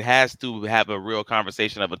exist, then it has to have a real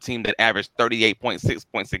conversation of a team that averaged 38.6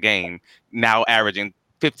 points a game, now averaging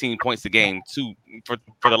 15 points a game for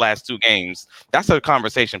the last 2 games. That's a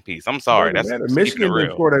conversation piece. I'm sorry. Michigan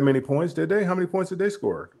didn't score that many points, did they? How many points did they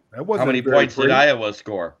score? That wasn't. How many points did Iowa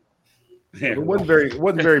score? It wasn't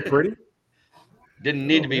very pretty. Didn't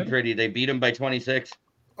need to be pretty. They beat them by 26.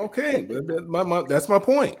 Okay, but that's my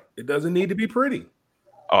point. It doesn't need to be pretty.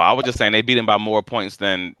 Oh, I was just saying they beat him by more points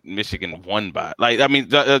than Michigan won by. Like, I mean,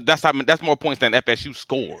 that's more points than FSU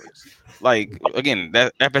scores. Like, again,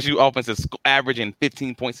 that FSU offense is averaging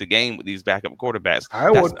 15 points a game with these backup quarterbacks.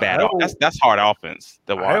 That's bad. That's hard offense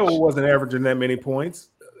to watch. Iowa wasn't averaging that many points.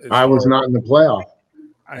 I was not in the playoff.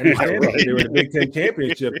 I understand that they were in the Big Ten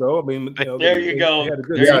championship, though. I mean, there you go. They had a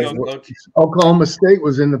good there you season. go, Coach. Oklahoma State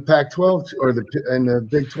was in the Pac-12 or the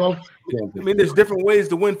Big 12 championship. I mean, there's different ways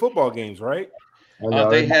to win football games, right?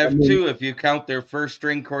 They have two if you count their first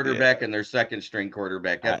string quarterback and their second string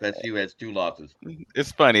quarterback. FSU has 2 losses.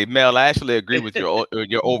 It's funny, Mel. I actually agree with your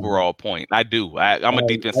overall point. I do. I'm a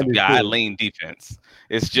defensive guy. I lean defense.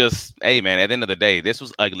 It's just, hey, man, at the end of the day, this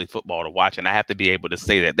was ugly football to watch, and I have to be able to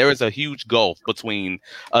say that. There is a huge gulf between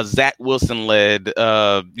a Zach Wilson-led,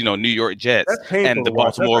 New York Jets and the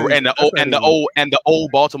Baltimore and the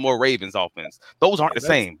old Baltimore Ravens offense. Those aren't the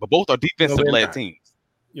same, but both are defensive-led teams.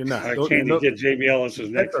 You're not. I can't get JB Ellis's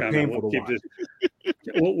next comment.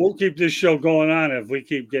 We'll keep this show going on if we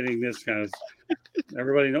keep getting this kind of.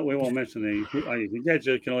 Everybody know we won't mention the. You can get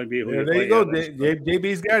you can only beat who you play. There you go.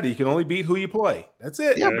 JB's got it. You can only beat who you play. That's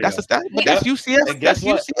it. Yeah, but that's UCF. That's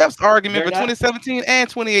UCF's argument for 2017 and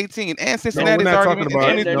 2018 and Cincinnati's argument.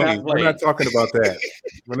 We're not talking about that.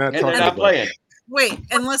 We're not talking about that. Wait,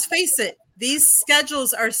 and let's face it. These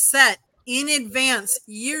schedules are set in advance,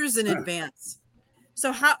 years in advance.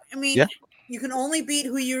 So you can only beat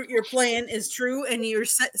who you're playing is true, and your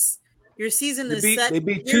season is set. They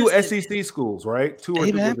beat 2 SEC schools, right? 2 or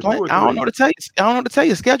 3. I don't know to tell you. I don't know to tell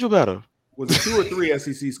you. Schedule better. Was it 2 or 3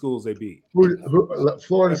 SEC schools they beat?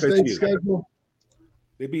 Florida State schedule.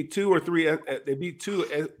 They beat 2 or 3. They beat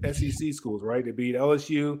 2 SEC schools, right? They beat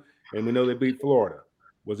LSU, and we know they beat Florida.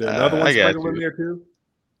 Was there another one scheduled in there too?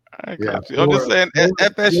 I got you. I'm just saying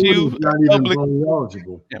FSU not even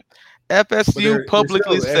eligible. Yeah. FSU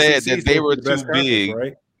publicly said that they were too big.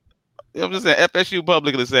 Right? I'm just saying FSU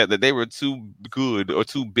publicly said that they were too good or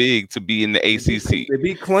too big to be in the ACC. They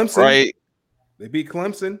beat Clemson. Right? They beat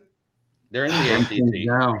Clemson. They're in the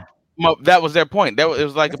ACC. Well, that was their point. It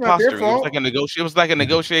was like a posture. It was like a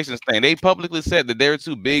negotiations thing. They publicly said that they're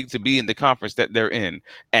too big to be in the conference that they're in,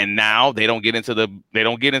 and now they don't get into the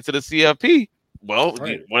CFP. Well,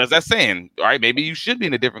 what is that saying? All right, maybe you should be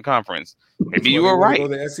in a different conference. Maybe you were right.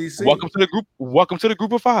 Welcome to the group. Welcome to the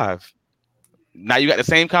group of 5. Now you got the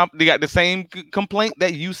same complaint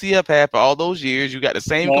that UCF had for all those years. You got the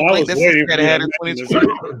same complaint that Cincinnati had in 2020.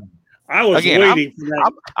 I was waiting for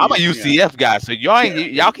that. I'm a UCF guy, so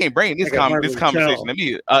y'all can't bring this conversation to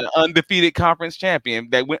me. An undefeated conference champion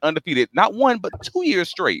that went undefeated not 1 but 2 years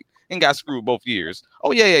straight and got screwed both years.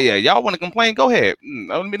 Oh yeah. Y'all want to complain? Go ahead.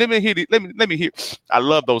 Let me hear. Let me hear. I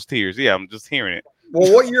love those tears. Yeah, I'm just hearing it.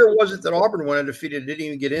 Well, what year was it that Auburn went undefeated? Didn't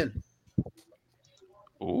even get in.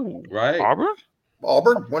 Ooh, right.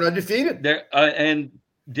 Auburn went undefeated. And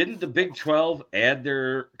didn't the Big 12 add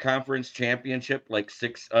their conference championship like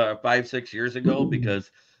 5-6 years ago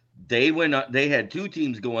because they had 2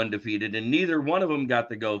 teams go undefeated and neither one of them got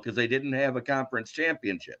to go because they didn't have a conference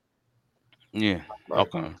championship. Yeah.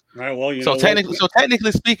 Okay. All right, well, so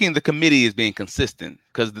technically speaking, the committee is being consistent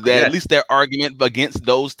because at least their argument against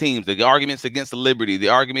those teams, the arguments against the Liberty, the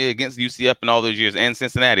argument against UCF in all those years and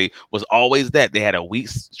Cincinnati was always that they had a weak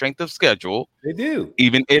strength of schedule. They do,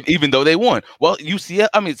 even though they won. Well,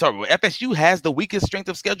 FSU has the weakest strength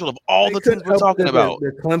of schedule of all the teams we're talking about.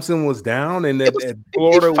 Clemson was down, and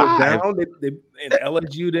Florida was down. And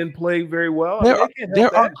LSU didn't play very well.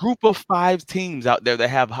 There are a group of 5 teams out there that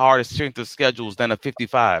have harder strength of schedules than a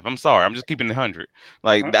 55. I'm sorry, I'm just keeping it 100.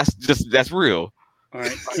 Like that's real. All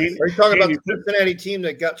right. Are you talking about the Cincinnati team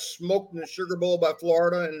that got smoked in the Sugar Bowl by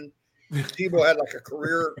Florida and Tebow had like a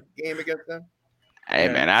career game against them? Hey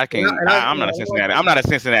man, I'm not a Cincinnati. I'm not a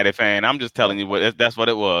Cincinnati fan. I'm just telling you that's what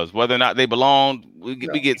it was. Whether or not they belong, we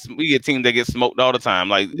get teams that get smoked all the time.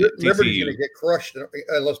 Like Liberty's going to get crushed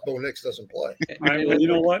unless Bo Nix doesn't play. All right, well, you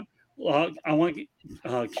know what? I want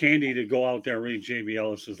Candy to go out there and read JB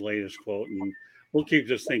Ellis's latest quote, and we'll keep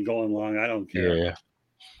this thing going long. I don't care. Yeah.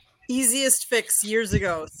 Easiest fix years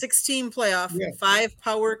ago. 16 playoff, 5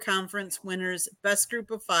 power conference winners, best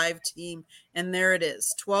group of 5 team, and there it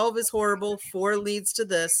is. 12 is horrible, 4 leads to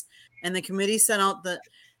this, and the committee sent out the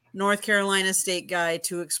North Carolina State guy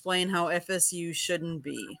to explain how FSU shouldn't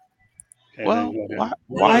be. Well,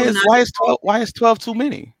 why is 12 too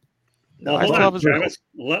many? Well, hold on, Travis.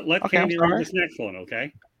 Let Candy read this next one,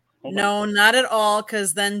 okay? No, not at all,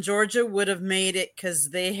 because then Georgia would have made it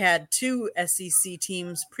because they had 2 SEC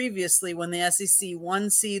teams previously when the SEC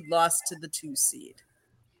 1 seed lost to the 2 seed.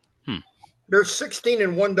 There's 16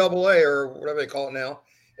 in 1AA or whatever they call it now,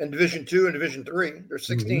 in Division 2 and Division 3. There's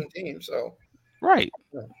 16 teams, so Right.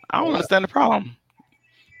 I don't understand the problem.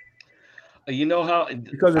 You know how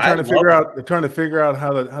Because they're trying to figure out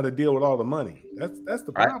how to deal with all the money. That's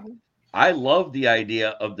the problem. I love the idea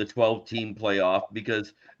of the 12-team playoff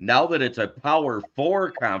because now that it's a Power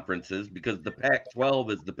 4 conferences, because the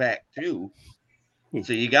Pac-12 is the Pac-2,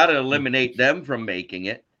 so you got to eliminate them from making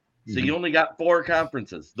it. So you only got 4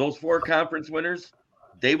 conferences. Those 4 conference winners,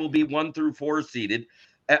 they will be 1 through 4 seeded.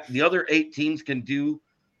 The other 8 teams can do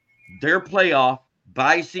their playoff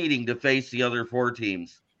by seeding to face the other 4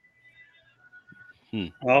 teams.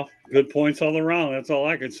 Well, good points all around. That's all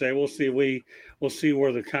I could say. We'll see. We'll see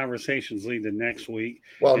where the conversations lead to next week.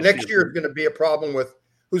 Well, next year is going to be a problem with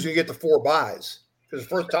who's going to get the 4 buys because the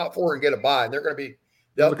first top 4 can get a buy, and they're going to be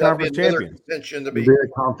they'll be another contention to be a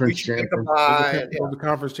conference champion. The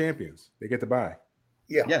conference champions, they get the buy.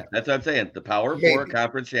 Yeah, that's what I'm saying. The Power 4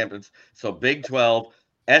 conference champions. So Big 12,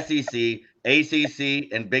 SEC, ACC,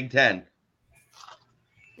 and Big 10.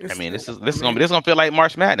 I mean, this is gonna feel like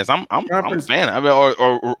March Madness. I'm a fan. I mean,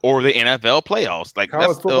 or the NFL playoffs. Like college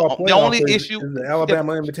that's football the only is issue. The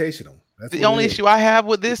Alabama Invitational. That's the only issue I have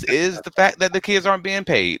with this is the fact that the kids aren't being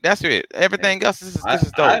paid. That's it. Everything else this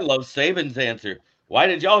is dope. I love Saban's answer. Why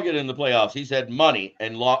did y'all get in the playoffs? He said money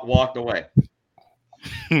and walked away.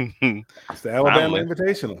 It's the Alabama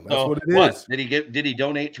Invitational. That's what it is. Did he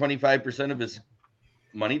donate 25% of his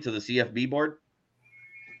money to the CFB board?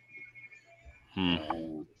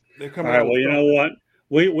 All right. Well, you know what?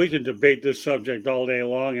 We can debate this subject all day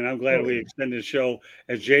long, and I'm glad we extended the show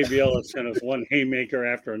as JBL has sent us one haymaker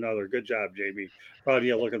after another. Good job, JB. Proud of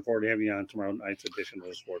you. Looking forward to having you on tomorrow night's edition of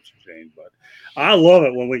the Sports Exchange. But I love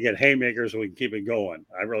it when we get haymakers and we can keep it going.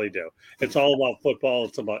 I really do. It's all about football.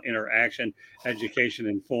 It's about interaction, education,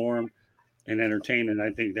 inform, and entertain. And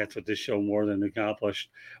I think that's what this show more than accomplished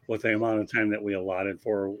with the amount of time that we allotted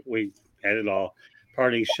for. We had it all.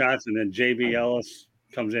 Parting shots, and then JB Ellis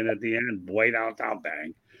comes in at the end, way downtown,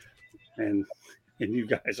 bang, and you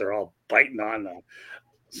guys are all biting on the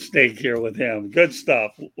steak here with him. Good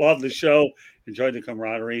stuff. Love the show. Enjoyed the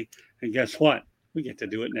camaraderie. And guess what? We get to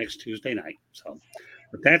do it next Tuesday night. So,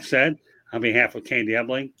 with that said, on behalf of Candy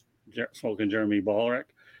Ebling, Smoking Jeremy Ballerick,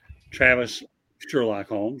 Travis Sherlock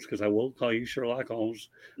Holmes, because I will call you Sherlock Holmes.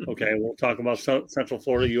 Okay, we'll talk about Central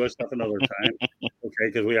Florida U.S. stuff another time. Okay,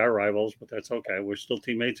 because we are rivals, but that's okay. We're still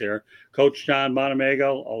teammates here. Coach John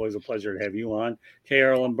Bonamago, always a pleasure to have you on.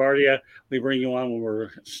 KR Lombardia, we bring you on when we're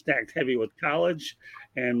stacked heavy with college.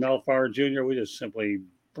 And Mel Farr Jr., we just simply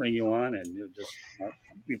bring you on, and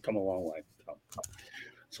you've come a long way.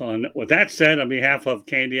 So with that said, on behalf of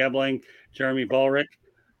Candy Ebling, Jeremy Ballerick,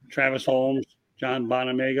 Travis Holmes, John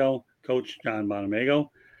Bonamago, Coach John Bonamago,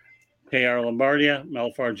 KR Lombardia,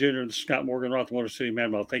 Mel Farr Jr., Scott Morgan, Roth Motor City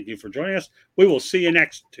Man. Well, thank you for joining us. We will see you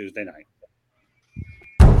next Tuesday night.